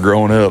pretty poor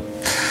growing up.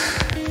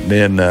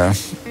 Then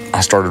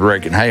I started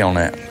raking hay on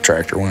that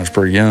tractor when I was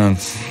pretty young.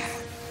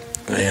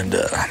 And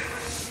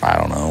I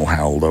don't know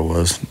how old I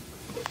was,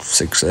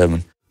 6,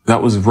 7.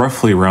 That was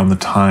roughly around the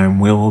time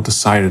Will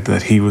decided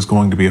that he was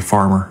going to be a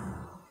farmer.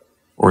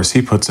 Or as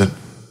he puts it,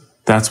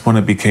 that's when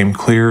it became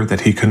clear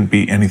that he couldn't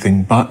be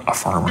anything but a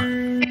farmer.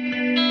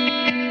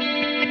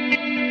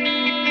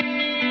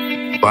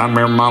 I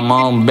remember my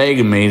mom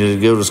begging me to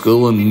go to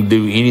school and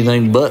do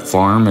anything but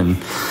farm, and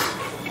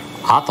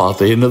I thought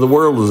the end of the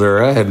world was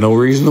there. I had no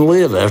reason to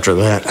live after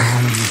that.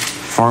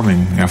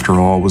 Farming, after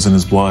all, was in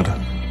his blood.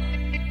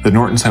 The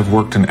Nortons have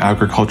worked in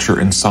agriculture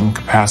in some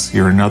capacity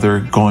or another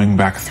going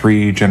back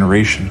 3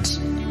 generations.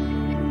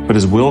 But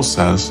as Will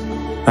says,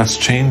 that's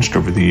changed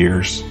over the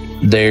years.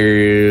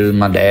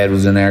 My dad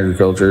was in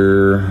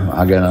agriculture.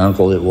 I got an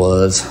uncle that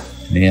was.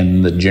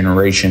 And the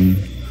generation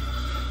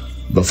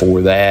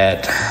before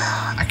that,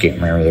 I can't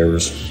remember, there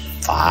was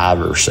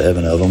 5 or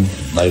 7 of them.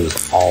 They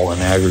was all in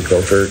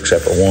agriculture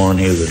except for one.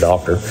 He was a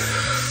doctor.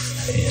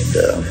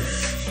 And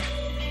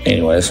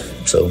anyways,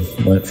 so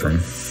went from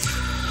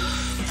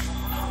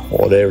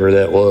whatever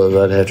that was,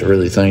 I'd have to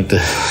really think to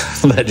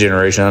that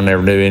generation. I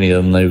never knew any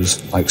of them. They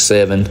was like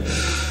 7,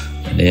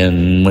 and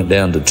then went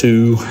down to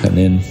 2, and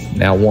then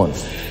now 1.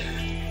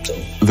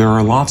 There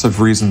are lots of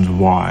reasons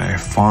why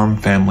farm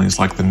families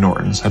like the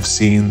Nortons have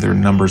seen their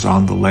numbers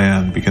on the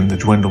land begin to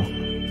dwindle.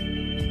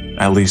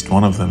 At least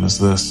one of them is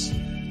this: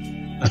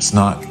 it's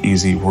not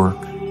easy work.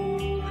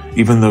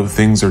 Even though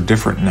things are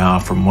different now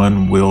from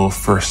when Will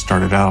first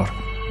started out,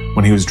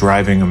 when he was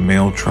driving a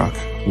mail truck,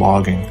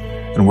 logging,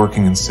 and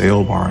working in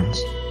sale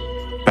barns,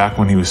 back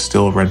when he was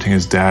still renting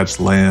his dad's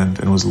land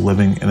and was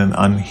living in an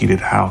unheated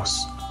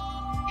house.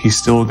 He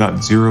still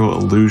got zero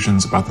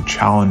illusions about the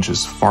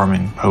challenges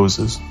farming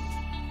poses.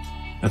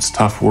 It's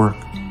tough work,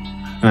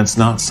 and it's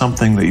not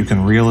something that you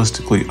can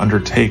realistically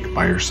undertake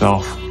by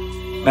yourself.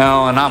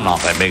 No, and I'm not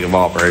that big of an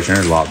operation.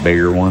 There's a lot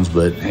bigger ones,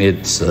 but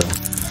it's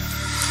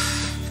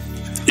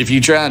if you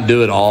try and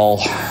do it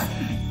all,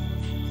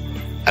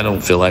 I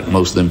don't feel like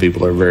most of them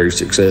people are very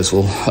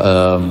successful.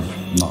 I'm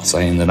not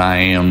saying that I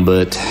am,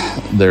 but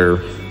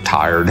they're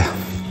tired.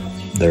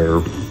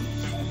 They're,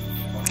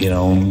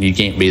 you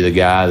can't be the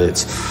guy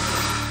that's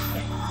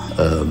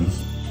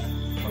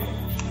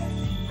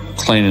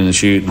cleaning the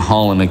chute and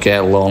hauling the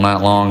cattle all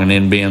night long and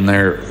then being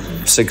there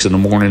at 6 in the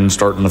morning and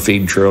starting to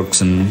feed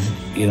trucks, and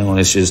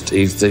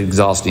it's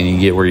exhausting. You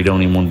get where you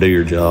don't even want to do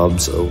your job.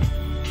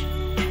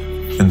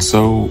 And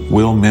so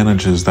Will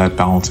manages that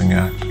balancing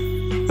act,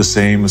 the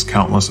same as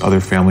countless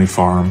other family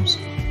farms,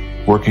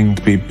 working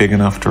to be big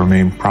enough to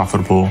remain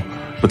profitable,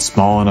 but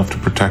small enough to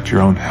protect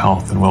your own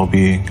health and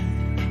well-being.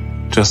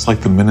 Just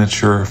like the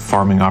miniature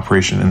farming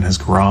operation in his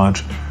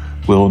garage,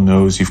 Will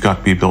knows you've got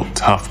to be built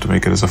tough to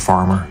make it as a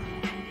farmer.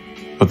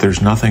 But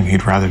there's nothing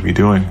he'd rather be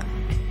doing,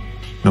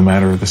 no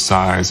matter the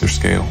size or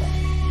scale.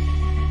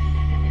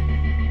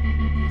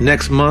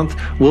 Next month,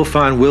 we'll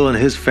find Will and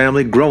his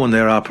family growing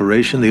their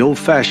operation the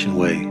old-fashioned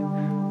way,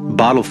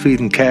 bottle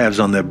feeding calves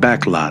on their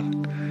back lot.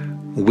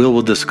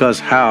 Will discuss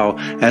how,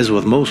 as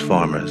with most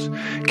farmers,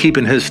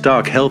 keeping his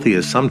stock healthy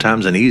is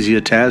sometimes an easier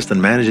task than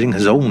managing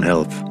his own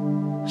health.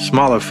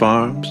 Smaller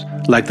farms,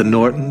 like the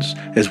Nortons,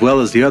 as well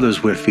as the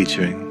others we're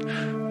featuring,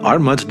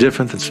 aren't much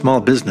different than small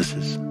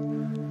businesses.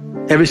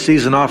 Every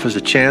season offers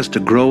a chance to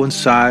grow in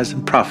size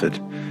and profit,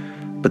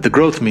 but the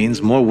growth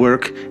means more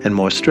work and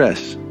more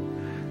stress,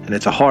 and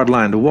it's a hard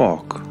line to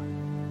walk.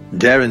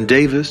 Darren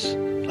Davis,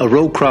 a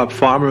row crop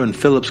farmer in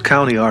Phillips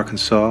County,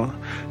 Arkansas,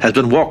 has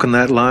been walking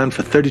that line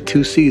for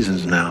 32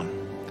 seasons now.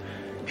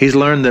 He's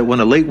learned that when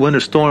a late winter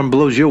storm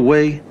blows your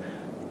way,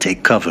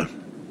 take cover.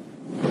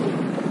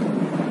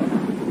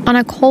 On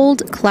a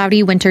cold,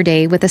 cloudy winter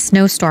day with a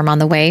snowstorm on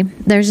the way,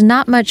 there's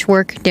not much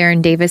work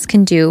Darren Davis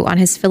can do on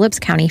his Phillips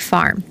County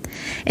farm.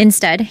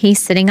 Instead, he's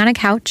sitting on a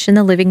couch in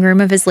the living room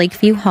of his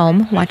Lakeview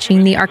home,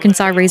 watching the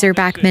Arkansas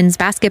Razorback men's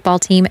basketball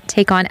team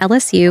take on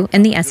LSU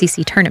in the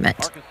SEC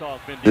tournament.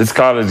 This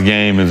college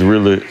game is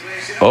really,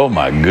 oh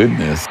my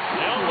goodness.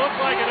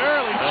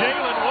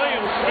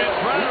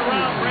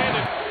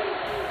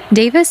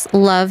 Davis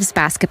loves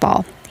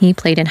basketball. He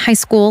played in high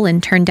school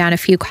and turned down a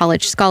few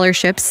college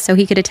scholarships so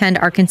he could attend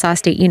Arkansas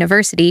State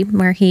University,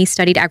 where he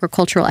studied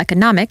agricultural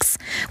economics,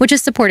 which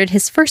has supported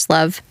his first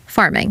love,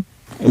 farming.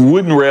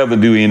 Wouldn't rather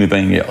do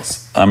anything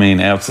else. I mean,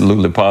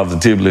 absolutely,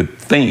 positively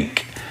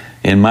think,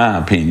 in my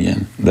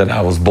opinion, that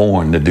I was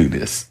born to do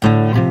this.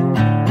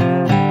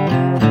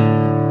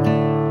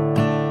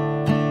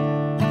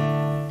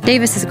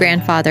 Davis's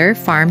grandfather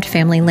farmed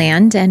family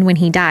land, and when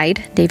he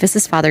died,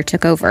 Davis's father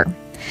took over.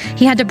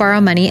 He had to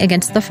borrow money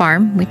against the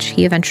farm, which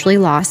he eventually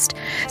lost,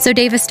 so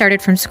Davis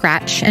started from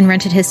scratch and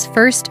rented his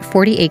first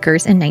 40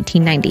 acres in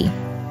 1990.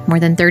 More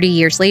than 30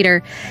 years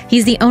later,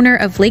 he's the owner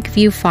of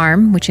Lakeview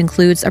Farm, which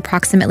includes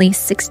approximately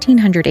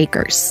 1,600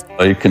 acres.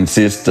 It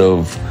consists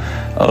of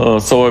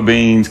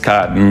soybeans,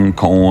 cotton,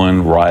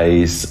 corn,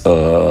 rice,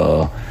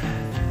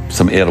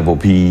 some edible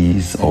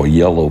peas, or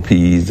yellow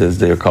peas as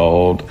they're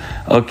called,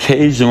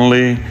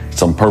 occasionally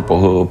some purple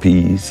hull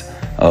peas,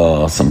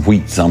 some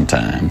wheat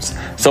sometimes.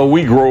 So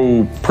we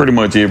grow pretty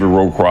much every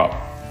row crop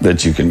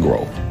that you can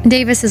grow.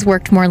 Davis has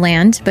worked more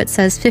land, but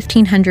says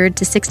 1,500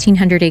 to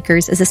 1,600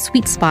 acres is a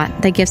sweet spot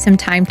that gives him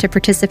time to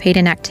participate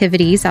in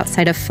activities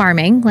outside of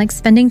farming, like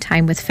spending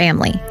time with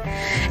family.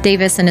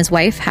 Davis and his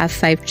wife have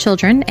 5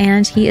 children,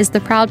 and he is the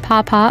proud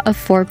papa of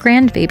 4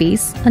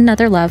 grandbabies,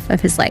 another love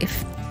of his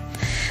life.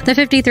 The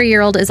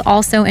 53-year-old is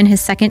also in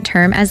his second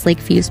term as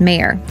Lakeview's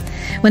mayor.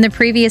 When the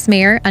previous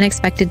mayor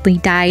unexpectedly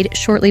died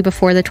shortly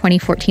before the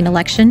 2014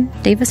 election,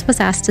 Davis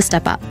was asked to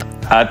step up.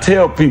 I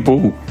tell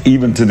people,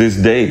 even to this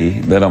day,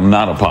 that I'm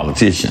not a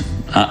politician.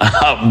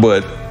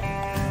 But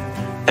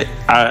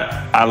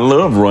I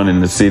love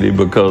running the city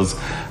because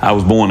I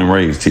was born and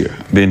raised here,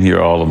 been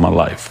here all of my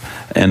life.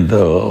 And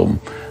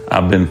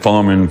I've been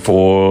farming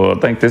for, I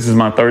think this is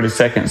my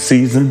 32nd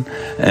season.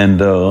 And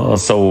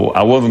so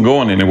I wasn't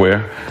going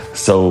anywhere.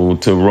 So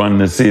to run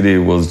the city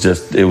was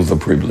it was a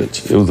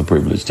privilege. It was a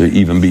privilege to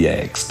even be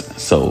asked.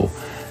 So,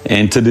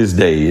 and to this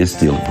day, it's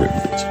still a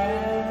privilege.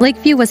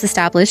 Lakeview was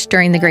established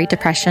during the Great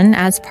Depression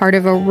as part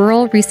of a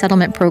rural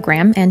resettlement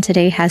program and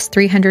today has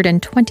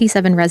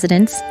 327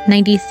 residents,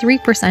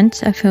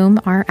 93% of whom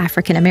are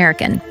African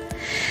American.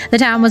 The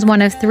town was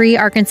one of 3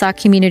 Arkansas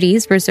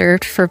communities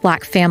reserved for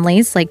Black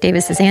families like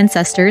Davis's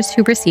ancestors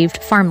who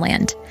received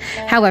farmland.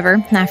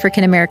 However,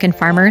 African American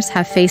farmers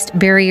have faced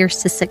barriers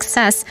to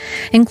success,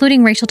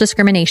 including racial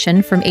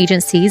discrimination from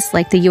agencies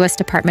like the U.S.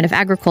 Department of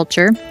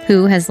Agriculture,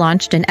 who has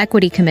launched an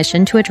equity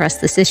commission to address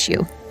this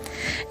issue.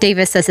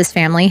 Davis says his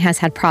family has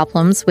had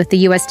problems with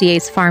the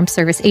USDA's Farm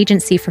Service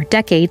Agency for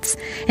decades,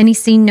 and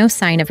he's seen no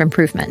sign of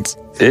improvement.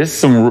 There's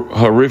some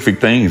horrific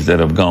things that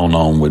have gone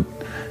on with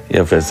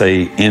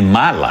FSA in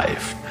my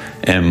life.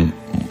 And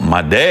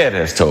my dad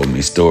has told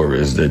me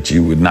stories that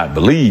you would not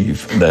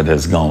believe that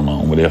has gone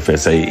on with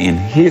FSA in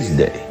his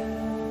day.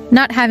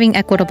 Not having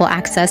equitable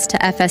access to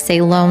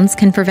FSA loans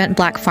can prevent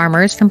Black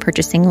farmers from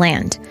purchasing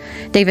land.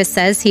 Davis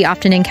says he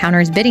often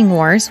encounters bidding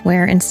wars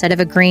where instead of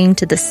agreeing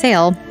to the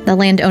sale, the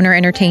landowner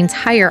entertains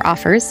higher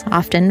offers,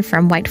 often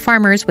from white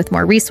farmers with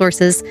more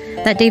resources,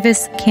 that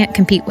Davis can't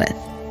compete with.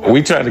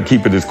 We try to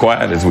keep it as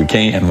quiet as we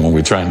can when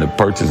we're trying to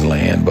purchase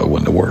land, but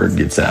when the word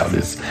gets out,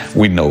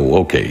 we know,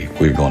 okay,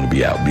 we're going to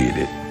be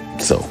outbidded.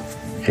 So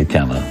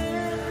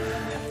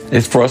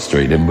it's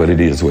frustrating, but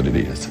it is what it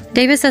is.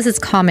 Davis says it's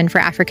common for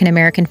African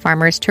American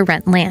farmers to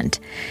rent land.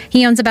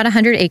 He owns about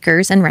 100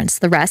 acres and rents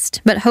the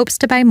rest, but hopes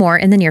to buy more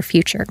in the near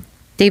future.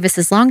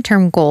 Davis's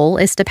long-term goal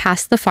is to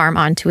pass the farm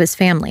on to his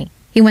family.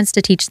 He wants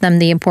to teach them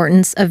the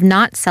importance of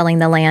not selling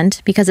the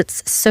land because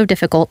it's so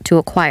difficult to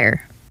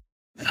acquire.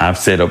 I've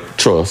set up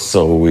trusts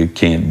so it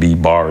can't be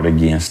borrowed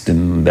against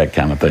and that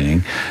kind of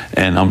thing.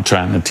 And I'm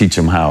trying to teach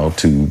them how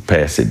to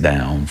pass it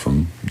down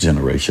from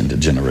generation to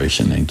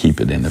generation and keep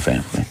it in the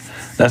family.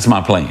 That's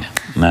my plan.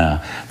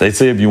 Now, they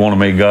say if you want to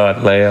make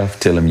God laugh,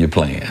 tell him your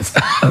plans.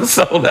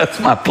 So that's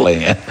my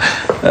plan.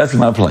 That's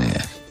my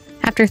plan.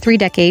 After 3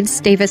 decades,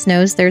 Davis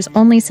knows there's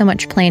only so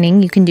much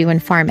planning you can do in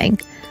farming.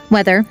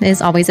 Weather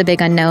is always a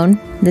big unknown.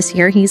 This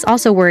year, he's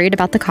also worried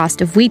about the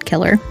cost of weed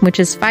killer, which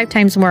is 5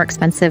 times more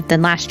expensive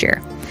than last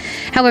year.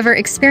 However,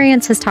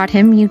 experience has taught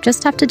him you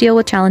just have to deal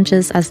with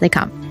challenges as they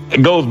come.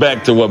 It goes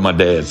back to what my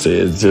dad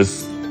says,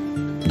 just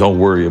don't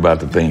worry about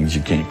the things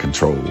you can't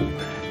control.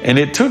 And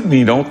it took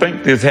me, don't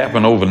think this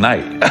happened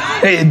overnight.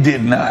 It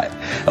did not.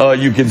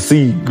 You can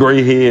see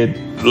gray head.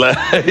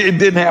 It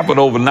didn't happen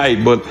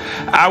overnight, but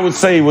I would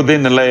say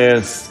within the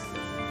last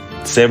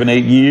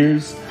 7-8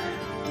 years,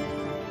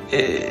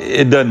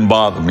 it doesn't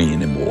bother me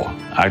anymore.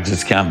 I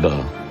just kind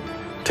of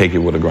take it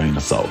with a grain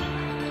of salt.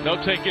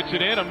 Note gets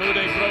it in.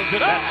 Amude throws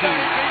it up.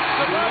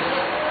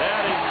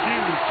 That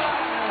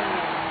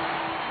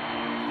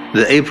is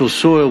huge. The April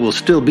soil will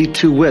still be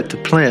too wet to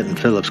plant in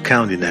Phillips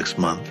County next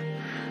month.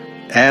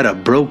 Add a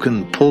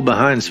broken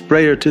pull-behind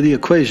sprayer to the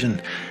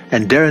equation,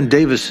 and Darren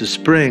Davis's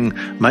spring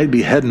might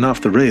be heading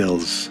off the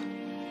rails.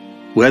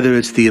 Whether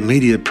it's the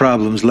immediate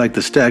problems like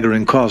the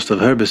staggering cost of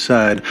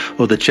herbicide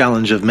or the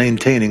challenge of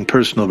maintaining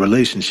personal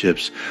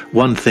relationships,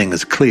 one thing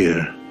is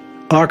clear.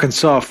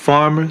 Arkansas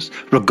farmers,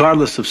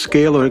 regardless of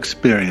scale or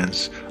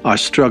experience, are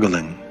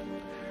struggling.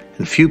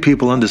 And few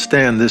people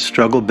understand this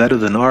struggle better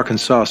than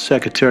Arkansas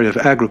Secretary of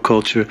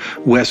Agriculture,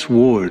 Wes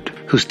Ward,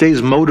 who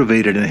stays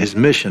motivated in his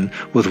mission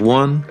with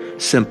one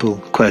simple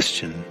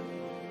question.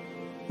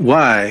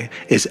 Why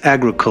is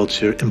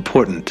agriculture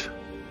important?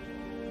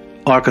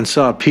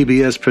 Arkansas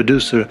PBS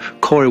producer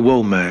Corey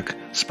Womack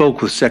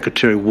spoke with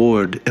Secretary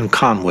Ward in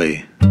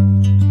Conway.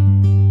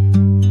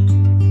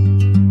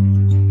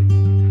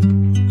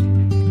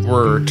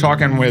 We're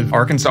talking with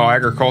Arkansas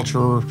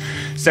Agriculture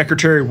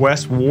Secretary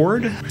Wes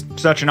Ward.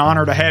 Such an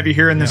honor to have you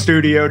here in the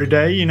studio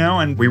today,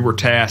 and we were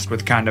tasked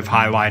with kind of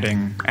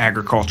highlighting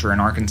agriculture in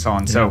Arkansas.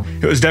 And so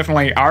it was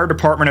definitely our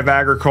Department of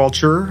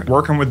Agriculture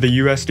working with the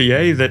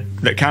USDA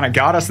that kind of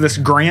got us this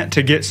grant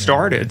to get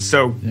started.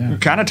 So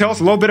kind of tell us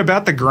a little bit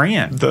about the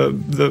grant,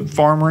 the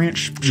Farm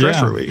Ranch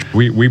Stress Relief.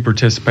 We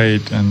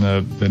participate in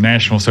the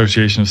National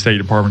Association of State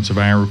Departments of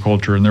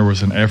Agriculture, and there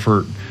was an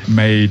effort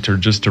made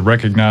to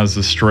recognize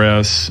the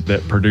stress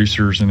that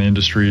producers and the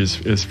industry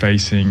is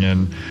facing.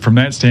 And from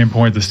that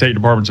standpoint, the state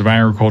departments of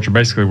agriculture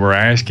basically were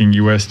asking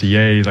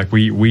USDA,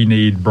 we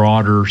need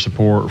broader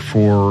support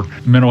for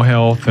mental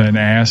health, and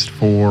asked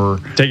for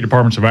state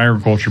departments of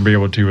agriculture to be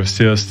able to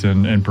assist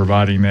in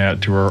providing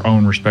that to our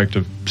own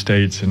respective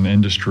states and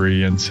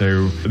industry. And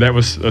so that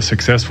was a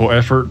successful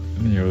effort.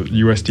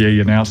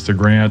 USDA announced the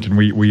grant, and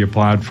we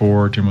applied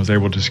for it and was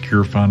able to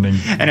secure funding.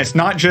 And it's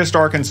not just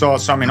Arkansas.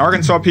 So,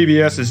 Arkansas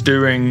PBS is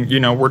doing,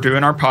 we're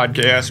doing our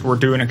podcast, we're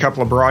doing a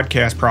couple of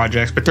broadcast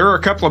projects, but there are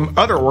a couple of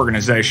other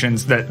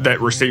organizations that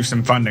receive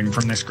some funding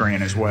funding from this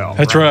grant as well.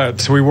 That's right.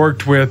 So we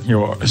worked with,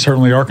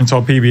 certainly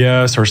Arkansas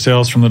PBS,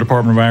 ourselves from the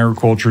Department of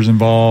Agriculture is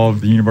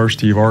involved, the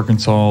University of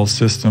Arkansas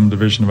System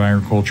Division of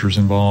Agriculture is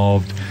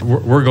involved.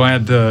 We're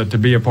glad to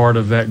be a part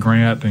of that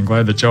grant and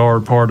glad that y'all are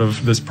part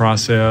of this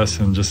process,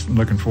 and just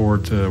looking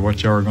forward to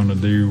what y'all are going to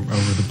do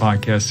over the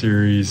podcast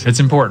series. It's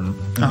important,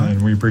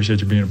 and we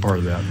appreciate you being a part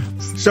of that.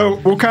 So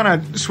we'll kind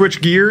of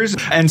switch gears.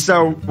 And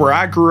so where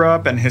I grew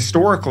up, and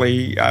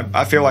historically,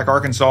 I feel like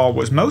Arkansas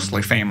was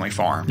mostly family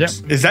farms.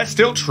 Yep. Is that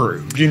still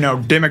true?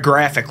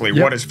 Demographically,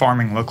 what does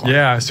farming look like?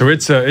 Yeah, so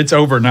it's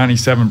over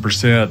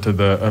 97%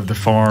 of the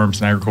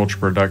farms and agriculture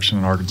production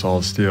in Arkansas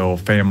is still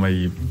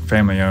family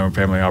owned,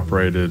 family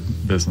operated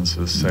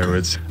businesses. So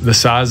it's the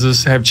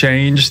sizes have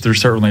changed.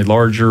 There's certainly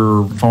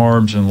larger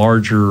farms and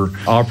larger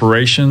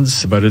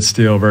operations, but it's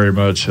still very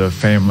much a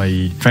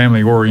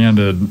family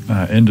oriented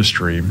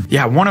industry.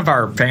 Yeah, one of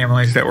our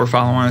families that we're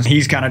following us,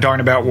 he's kind of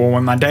talking about, well,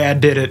 when my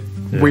dad did it,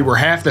 we were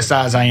half the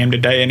size I am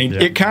today. And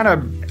it kind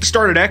of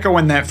started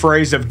echoing that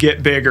phrase of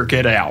get big or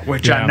get out,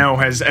 which I know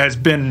has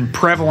been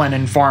prevalent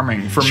in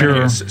farming for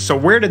many. So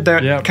where did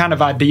that kind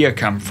of idea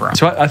come from?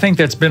 So I think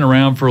that's been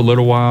around for a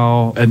little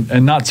while,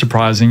 and not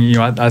surprising.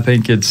 I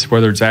think it's,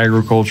 whether it's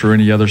agriculture or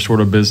any other sort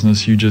of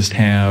business, you just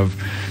have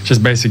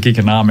just basic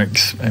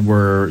economics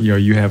where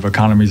you have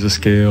economies of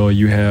scale.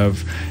 You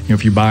have,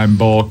 if you buy in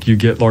bulk, you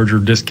get larger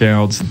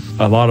discounts.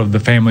 A lot of the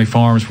family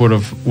farms would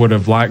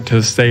have liked to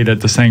have stayed at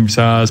the same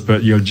size,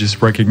 but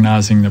just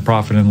recognizing the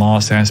profit and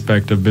loss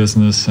aspect of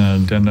business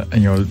and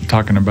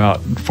talking about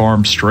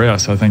farm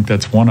stress, I think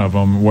that's one of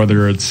them.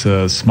 Whether it's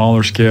a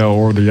smaller scale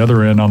or the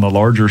other end on the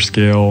larger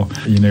scale,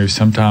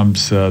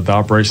 sometimes the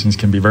operations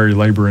can be very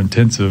labor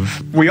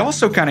intensive. We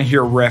also kind of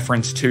hear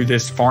reference to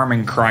this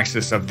farming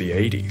crisis of the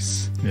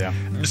 80s. Yeah.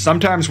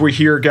 Sometimes we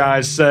hear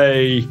guys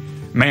say,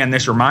 man,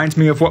 this reminds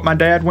me of what my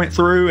dad went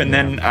through. And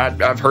then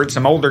I've heard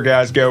some older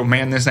guys go,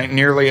 man, this ain't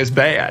nearly as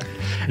bad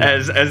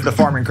as the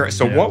farming crisis.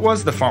 So what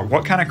was the farm?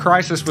 What kind of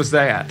crisis was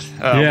that?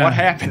 What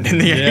happened in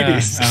the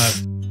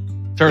 80s?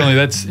 Certainly,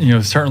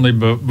 that's certainly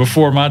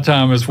before my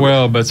time as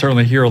well, but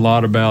certainly hear a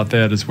lot about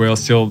that as well.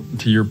 Still,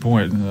 to your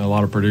point, a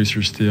lot of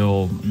producers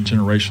still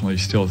generationally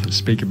still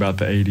speak about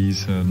the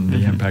 80s and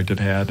the impact it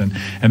had, and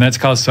that's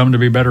caused some to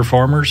be better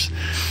farmers.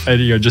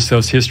 Just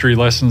those history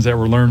lessons that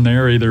were learned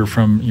there, either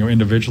from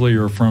individually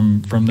or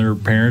from their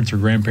parents or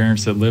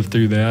grandparents that lived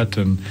through that,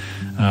 and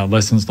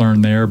lessons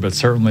learned there. But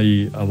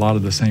certainly a lot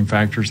of the same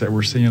factors that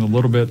we're seeing a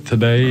little bit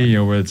today.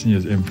 It's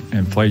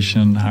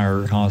inflation,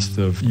 higher cost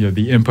of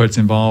the inputs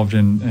involved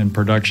in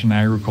production,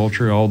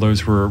 agriculture, all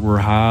those were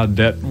high.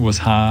 Debt was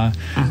high.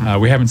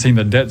 We haven't seen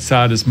the debt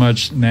side as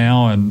much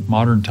now in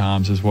modern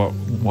times as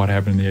what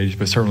happened in the 80s,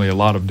 but certainly a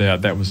lot of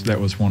debt. That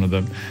was one of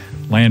the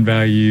land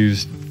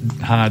values,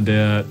 high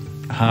debt,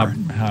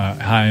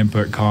 high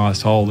input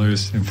costs, all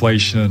those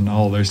inflation,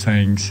 all those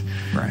things.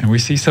 Right. And we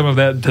see some of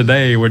that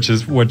today, which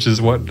is what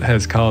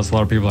has caused a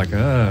lot of people like,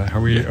 are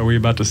we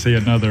about to see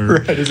another?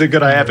 Right. Is it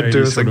going to happen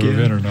to us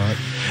again? Or not?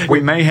 We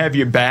may have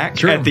you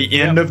back at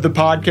the end of the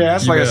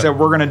podcast. Like I said,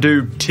 we're going to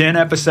do 10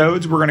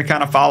 episodes. We're going to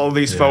kind of follow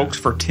these folks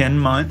for 10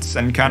 months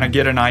and kind of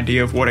get an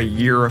idea of what a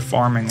year of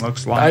farming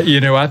looks like.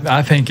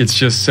 I think it's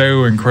just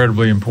so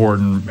incredibly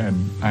important.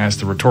 And I ask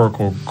the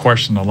rhetorical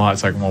question a lot.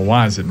 It's like, well,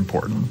 why is it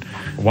important?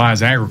 Why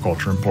is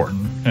agriculture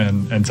important?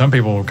 And some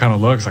people kind of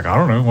look, it's like, I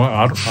don't know,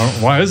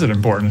 why is it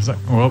important? It's like,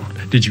 well,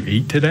 did you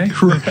eat today?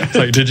 It's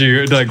like,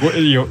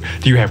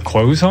 do you have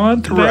clothes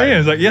on today? Right. And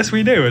it's like, yes,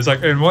 we do. It's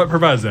like, and what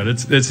provides that?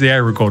 It's the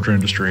agriculture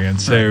industry.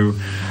 And so,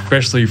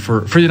 especially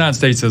for the United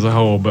States as a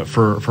whole, but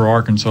for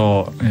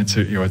Arkansas,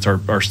 it's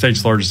our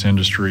state's largest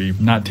industry,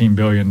 $19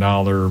 billion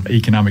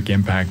economic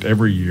impact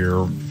every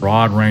year,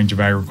 broad range of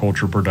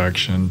agriculture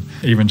production.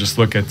 Even just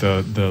look at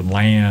the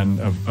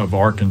land of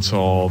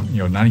Arkansas,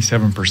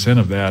 97%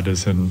 of that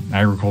is in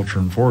agriculture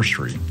and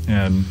forestry,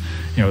 and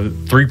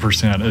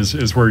 3%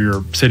 is where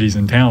your cities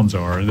and towns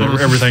are.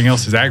 Everything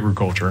else is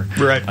agriculture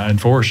and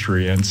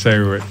forestry, and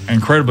so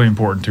incredibly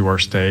important to our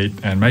state.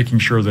 And making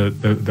sure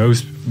that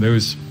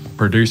those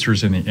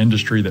producers in the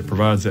industry that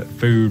provides that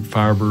food,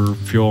 fiber,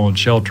 fuel, and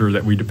shelter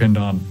that we depend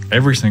on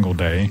every single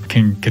day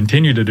can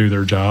continue to do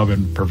their job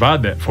and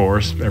provide that for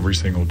us every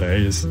single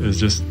day is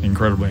just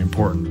incredibly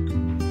important.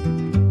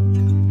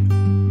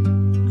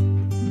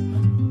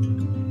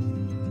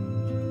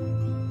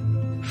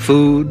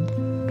 Food,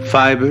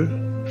 fiber,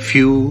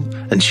 fuel,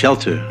 and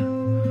shelter.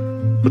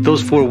 With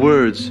those 4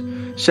 words,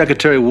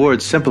 Secretary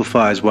Ward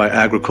simplifies why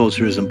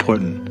agriculture is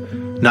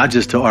important, not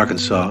just to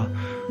Arkansas,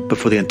 but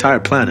for the entire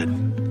planet.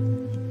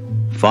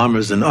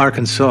 Farmers in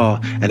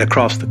Arkansas and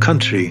across the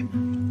country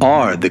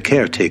are the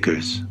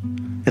caretakers,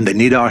 and they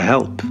need our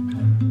help.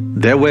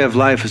 Their way of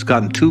life has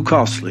gotten too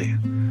costly.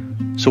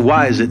 So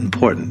why is it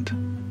important?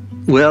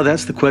 Well,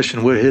 that's the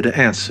question we're here to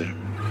answer.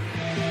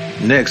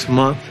 Next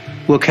month,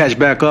 we'll catch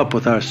back up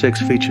with our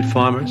 6 featured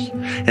farmers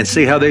and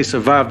see how they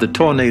survived the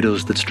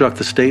tornadoes that struck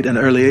the state in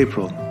early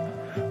April.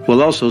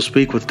 We'll also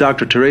speak with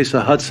Dr.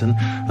 Teresa Hudson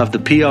of the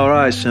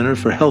PRI Center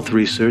for Health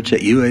Research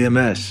at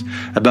UAMS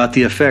about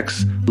the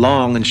effects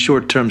long and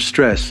short-term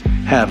stress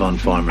have on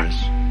farmers.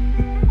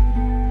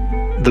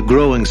 The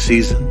growing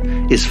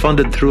season is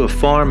funded through a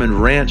Farm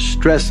and Ranch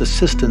Stress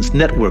Assistance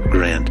Network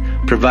grant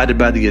provided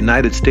by the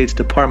United States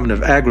Department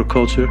of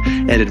Agriculture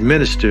and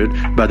administered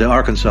by the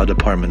Arkansas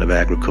Department of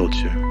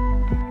Agriculture.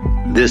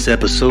 This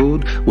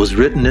episode was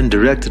written and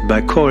directed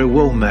by Corey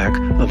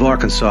Womack of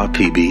Arkansas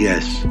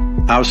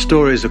PBS. Our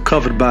stories are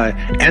covered by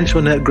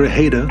Antoinette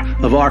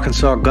Grajeda of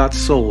Arkansas Got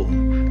Soul,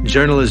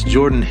 journalist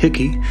Jordan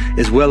Hickey,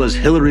 as well as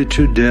Hillary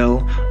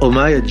Trudell,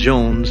 Omaya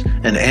Jones,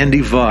 and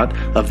Andy Vaught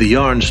of the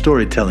Yarn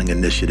Storytelling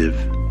Initiative.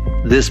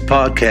 This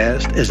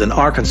podcast is an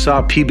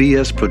Arkansas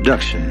PBS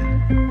production.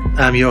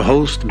 I'm your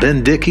host,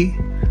 Ben Dickey,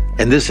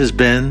 and this has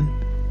been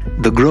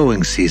The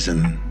Growing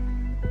Season.